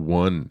 Number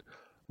 1,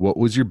 what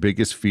was your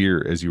biggest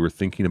fear as you were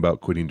thinking about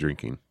quitting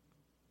drinking?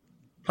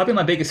 Probably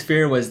my biggest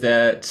fear was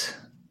that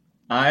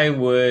I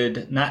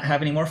would not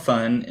have any more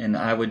fun and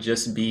I would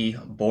just be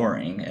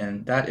boring.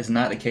 And that is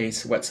not the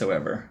case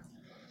whatsoever.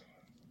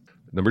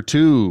 Number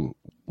 2,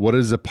 what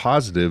is a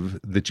positive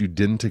that you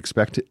didn't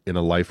expect in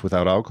a life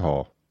without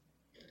alcohol?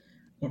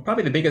 Well,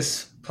 probably the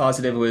biggest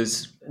positive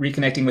was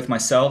reconnecting with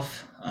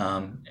myself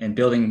and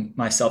building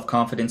my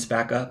self-confidence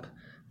back up,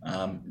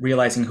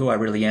 realizing who I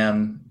really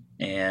am,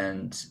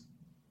 and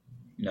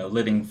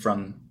living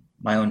from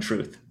my own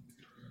truth.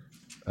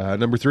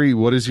 Number 3,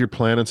 what is your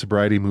plan on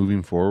sobriety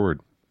moving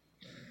forward?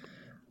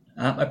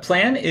 My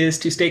plan is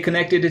to stay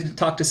connected and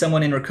talk to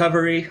someone in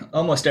recovery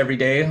almost every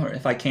day, or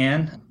if I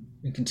can,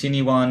 and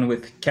continue on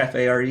with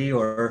Cafe RE,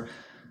 or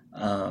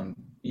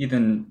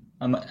even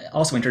I'm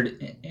also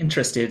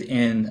interested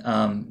in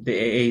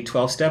the AA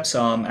 12 steps.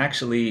 So I'm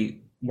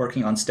actually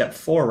working on step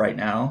 4 right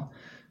now.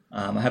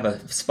 I have a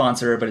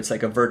sponsor, but it's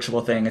like a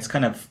virtual thing. It's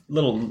kind of a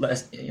little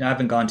less, I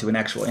haven't gone to an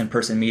actual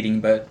in-person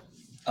meeting, but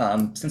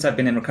since I've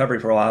been in recovery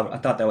for a while, I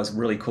thought that was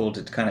really cool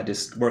to kind of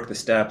just work the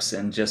steps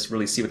and just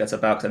really see what that's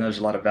about, because I know there's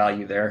a lot of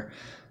value there.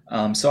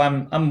 So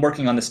I'm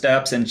working on the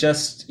steps and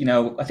just,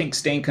 I think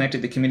staying connected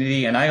to the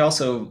community. And I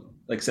also,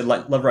 like I said,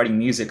 love writing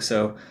music.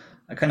 So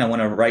I kind of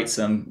want to write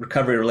some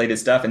recovery related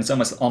stuff. And it's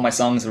almost all my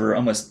songs were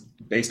almost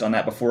based on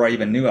that before I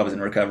even knew I was in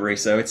recovery.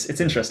 So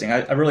it's interesting.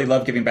 I really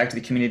love giving back to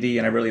the community,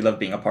 and I really love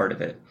being a part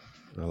of it.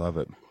 I love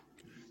it.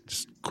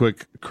 Just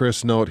quick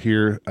Chris note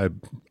here.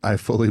 I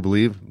fully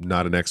believe,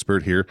 not an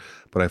expert here,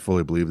 but I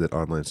fully believe that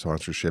online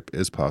sponsorship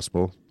is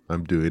possible.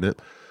 I'm doing it.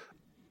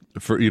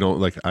 For,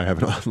 like I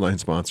have an online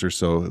sponsor,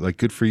 so like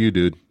good for you,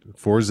 dude.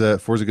 Four's a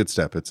good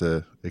step.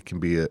 It can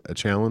be a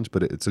challenge,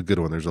 but it's a good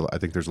one. I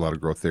think there's a lot of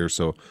growth there.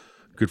 So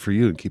good for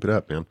you, and keep it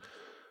up, man.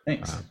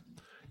 Thanks.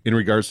 In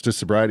regards to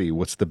sobriety,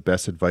 what's the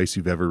best advice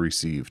you've ever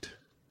received?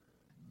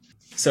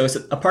 So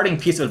a parting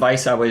piece of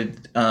advice I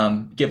would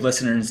give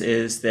listeners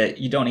is that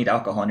you don't need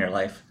alcohol in your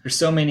life. There's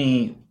so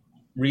many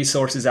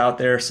resources out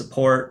there,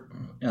 support,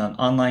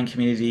 online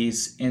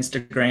communities,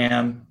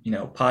 Instagram,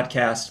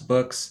 podcasts,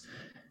 books,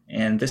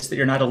 and that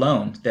you're not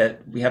alone,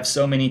 that we have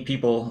so many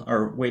people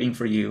are waiting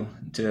for you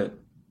to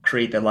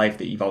create the life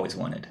that you've always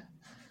wanted.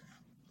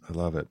 I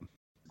love it.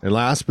 And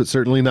last but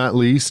certainly not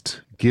least,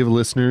 give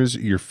listeners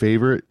your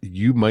favorite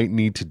 "you might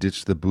need to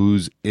ditch the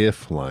booze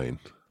if" line.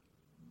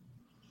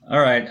 All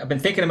right. I've been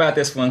thinking about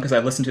this one because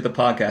I've listened to the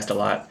podcast a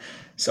lot.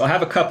 So I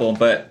have a couple,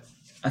 but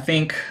I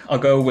think I'll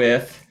go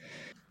with,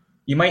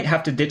 you might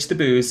have to ditch the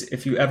booze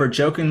if you ever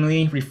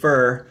jokingly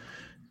refer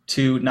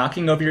to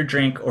knocking over your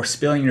drink or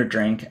spilling your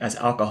drink as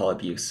alcohol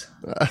abuse.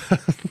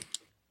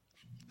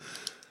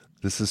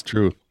 This is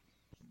true.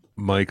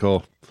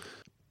 Michael,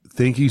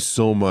 thank you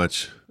so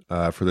much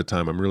for the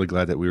time. I'm really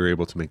glad that we were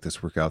able to make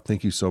this work out.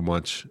 Thank you so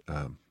much.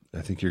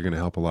 I think you're going to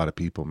help a lot of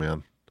people,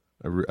 man.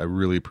 I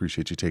really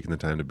appreciate you taking the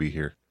time to be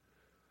here.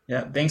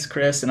 Yeah, thanks,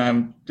 Chris. And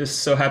I'm just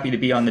so happy to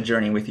be on the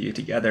journey with you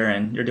together.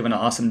 And you're doing an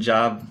awesome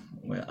job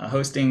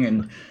hosting.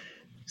 And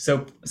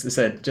so, as I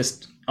said,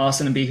 just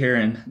awesome to be here.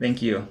 And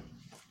thank you.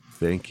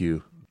 Thank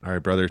you. All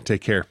right, brother.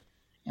 Take care.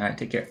 All right,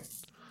 take care.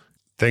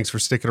 Thanks for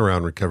sticking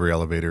around, Recovery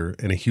Elevator.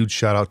 And a huge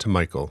shout out to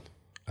Michael.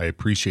 I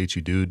appreciate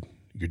you, dude.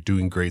 You're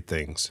doing great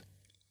things.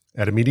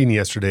 At a meeting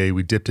yesterday,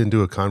 we dipped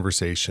into a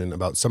conversation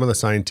about some of the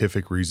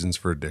scientific reasons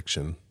for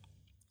addiction.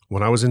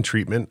 When I was in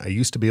treatment, I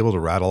used to be able to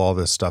rattle all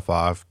this stuff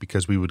off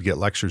because we would get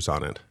lectures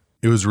on it.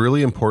 It was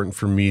really important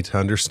for me to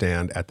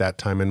understand at that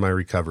time in my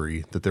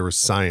recovery that there was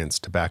science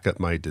to back up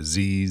my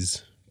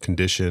disease,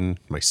 condition,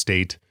 my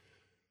state.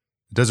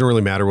 It doesn't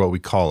really matter what we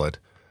call it,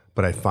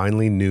 but I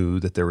finally knew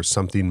that there was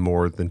something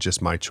more than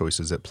just my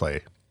choices at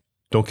play.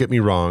 Don't get me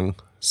wrong,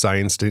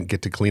 science didn't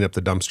get to clean up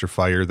the dumpster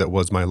fire that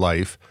was my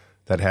life,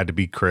 that had to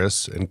be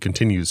Chris and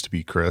continues to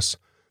be Chris,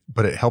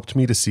 but it helped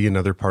me to see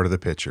another part of the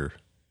picture.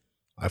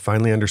 I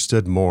finally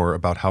understood more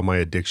about how my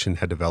addiction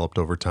had developed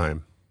over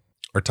time.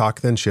 Our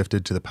talk then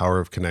shifted to the power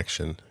of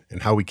connection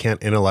and how we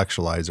can't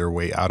intellectualize our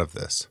way out of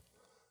this.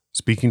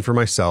 Speaking for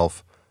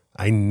myself,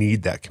 I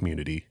need that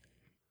community.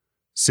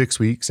 6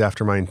 weeks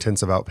after my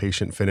intensive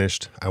outpatient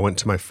finished, I went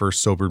to my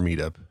first sober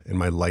meetup, and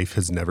my life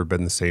has never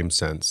been the same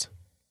since.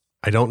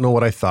 I don't know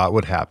what I thought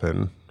would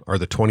happen. Are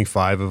the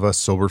 25 of us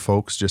sober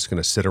folks just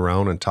going to sit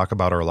around and talk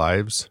about our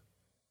lives?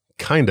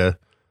 Kinda,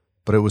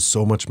 but it was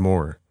so much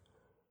more.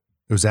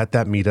 It was at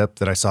that meetup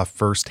that I saw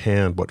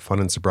firsthand what fun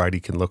in sobriety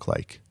can look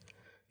like.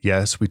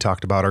 Yes, we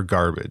talked about our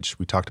garbage.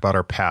 We talked about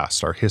our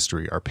past, our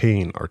history, our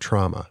pain, our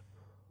trauma.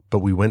 But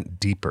we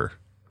went deeper.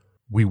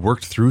 We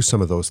worked through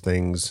some of those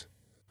things,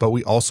 but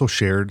we also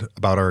shared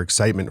about our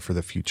excitement for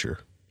the future,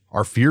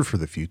 our fear for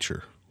the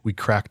future. We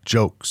cracked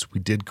jokes. We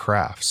did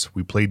crafts.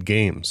 We played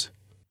games.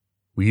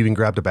 We even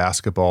grabbed a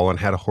basketball and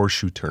had a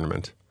horseshoe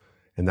tournament.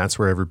 And that's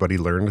where everybody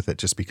learned that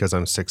just because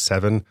I'm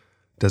 6'7",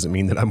 doesn't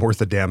mean that I'm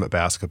worth a damn at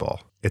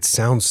basketball. It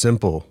sounds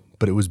simple,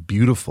 but it was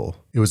beautiful.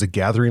 It was a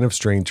gathering of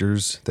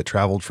strangers that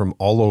traveled from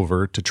all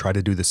over to try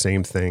to do the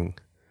same thing,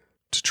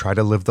 to try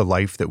to live the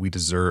life that we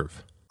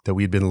deserve, that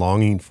we had been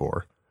longing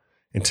for,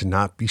 and to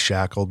not be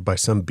shackled by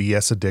some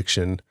BS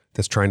addiction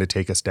that's trying to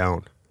take us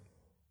down.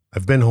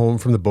 I've been home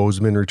from the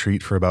Bozeman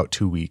retreat for about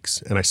 2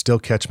 weeks, and I still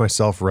catch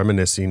myself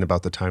reminiscing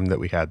about the time that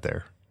we had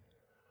there.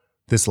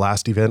 This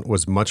last event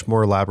was much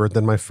more elaborate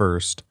than my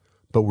first,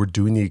 but we're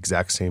doing the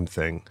exact same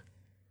thing.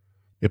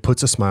 It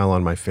puts a smile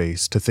on my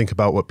face to think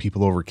about what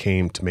people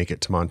overcame to make it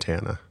to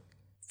Montana.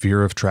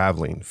 Fear of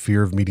traveling,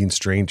 fear of meeting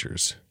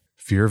strangers,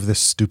 fear of this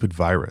stupid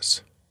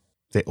virus.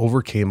 They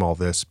overcame all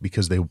this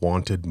because they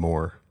wanted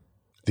more.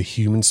 The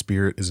human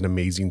spirit is an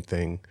amazing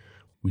thing.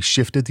 We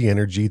shifted the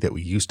energy that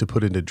we used to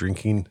put into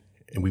drinking,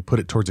 and we put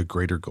it towards a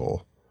greater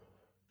goal,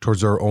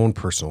 towards our own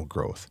personal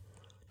growth,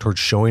 towards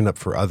showing up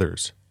for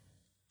others,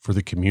 for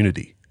the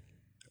community.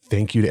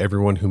 Thank you to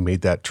everyone who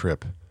made that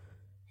trip.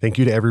 Thank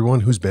you to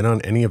everyone who's been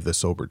on any of the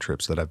sober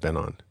trips that I've been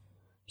on.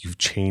 You've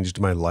changed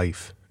my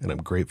life, and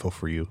I'm grateful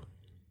for you.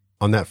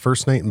 On that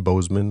first night in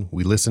Bozeman,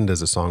 we listened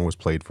as a song was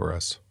played for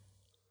us.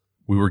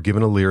 We were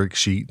given a lyric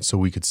sheet so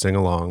we could sing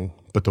along,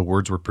 but the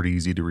words were pretty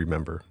easy to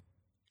remember.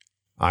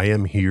 I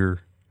am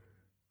here.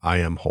 I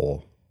am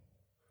whole.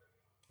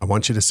 I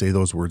want you to say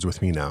those words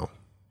with me now.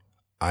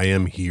 I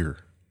am here.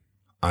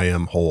 I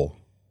am whole.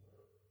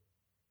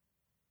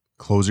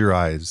 Close your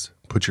eyes,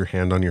 put your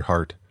hand on your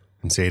heart,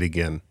 and say it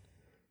again.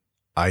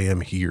 I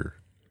am here.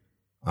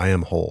 I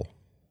am whole.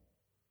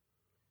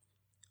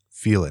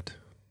 Feel it.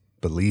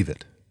 Believe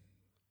it.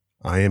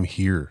 I am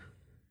here.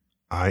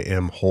 I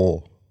am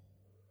whole.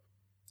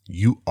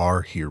 You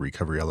are here,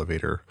 Recovery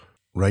Elevator.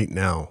 Right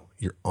now,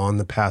 you're on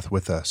the path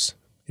with us.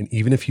 And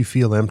even if you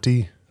feel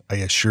empty, I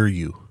assure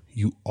you,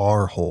 you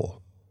are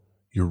whole.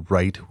 You're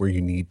right where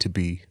you need to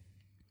be.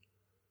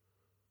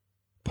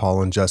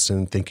 Paul and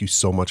Justin, thank you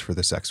so much for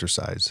this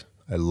exercise.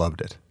 I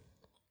loved it.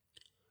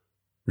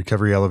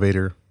 Recovery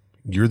Elevator,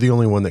 you're the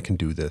only one that can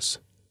do this,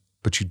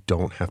 but you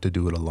don't have to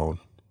do it alone.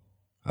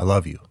 I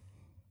love you.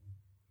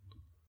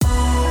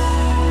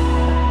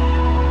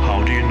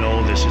 How do you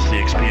know this is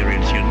the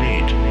experience you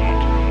need?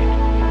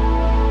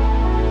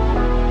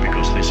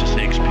 Because this is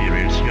the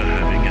experience you're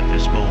having at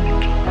this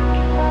moment.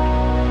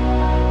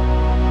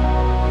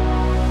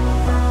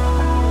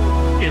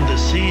 In the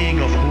seeing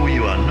of who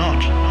you are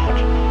not,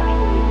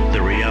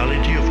 the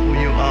reality of who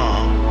you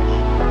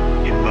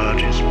are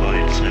emerges by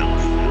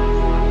itself.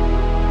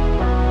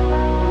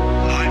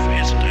 Life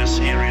isn't as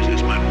serious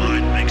as my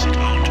mind makes it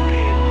out to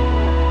be.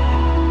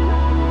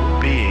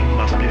 Being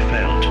must be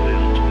felt.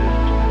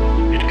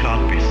 It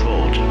can't be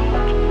thought.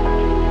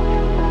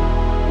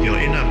 Your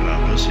inner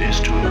purpose is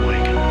to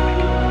awaken.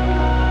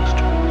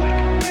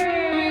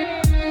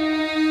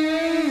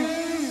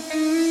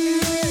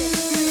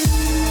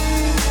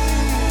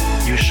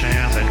 You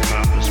share that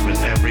purpose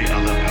with every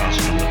other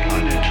person on the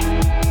planet,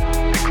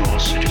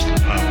 because it is the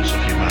purpose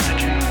of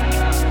humanity.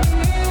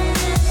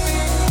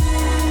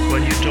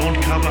 When you don't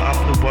cover up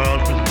the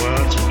world with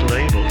words and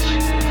labels,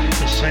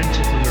 a sense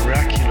of the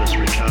miraculous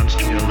returns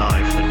to your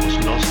life that was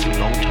lost a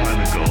long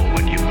time ago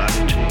when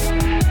humanity,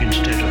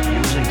 instead of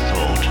using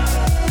thought,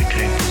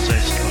 became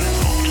possessed by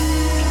thought.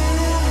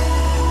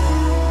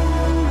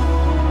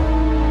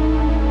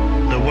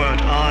 The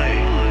word I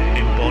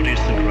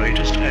embodies the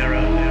greatest error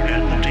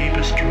and the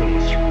deepest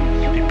truth,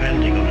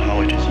 depending on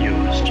how it is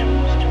used.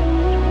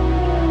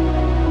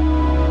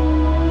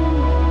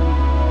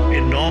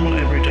 In normal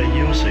everyday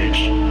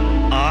usage,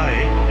 I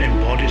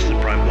embodies the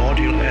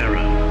primordial error,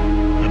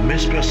 a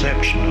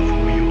misperception of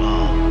who you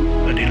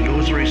are, an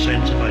illusory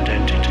sense of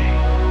identity.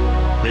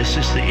 This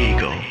is the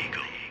ego.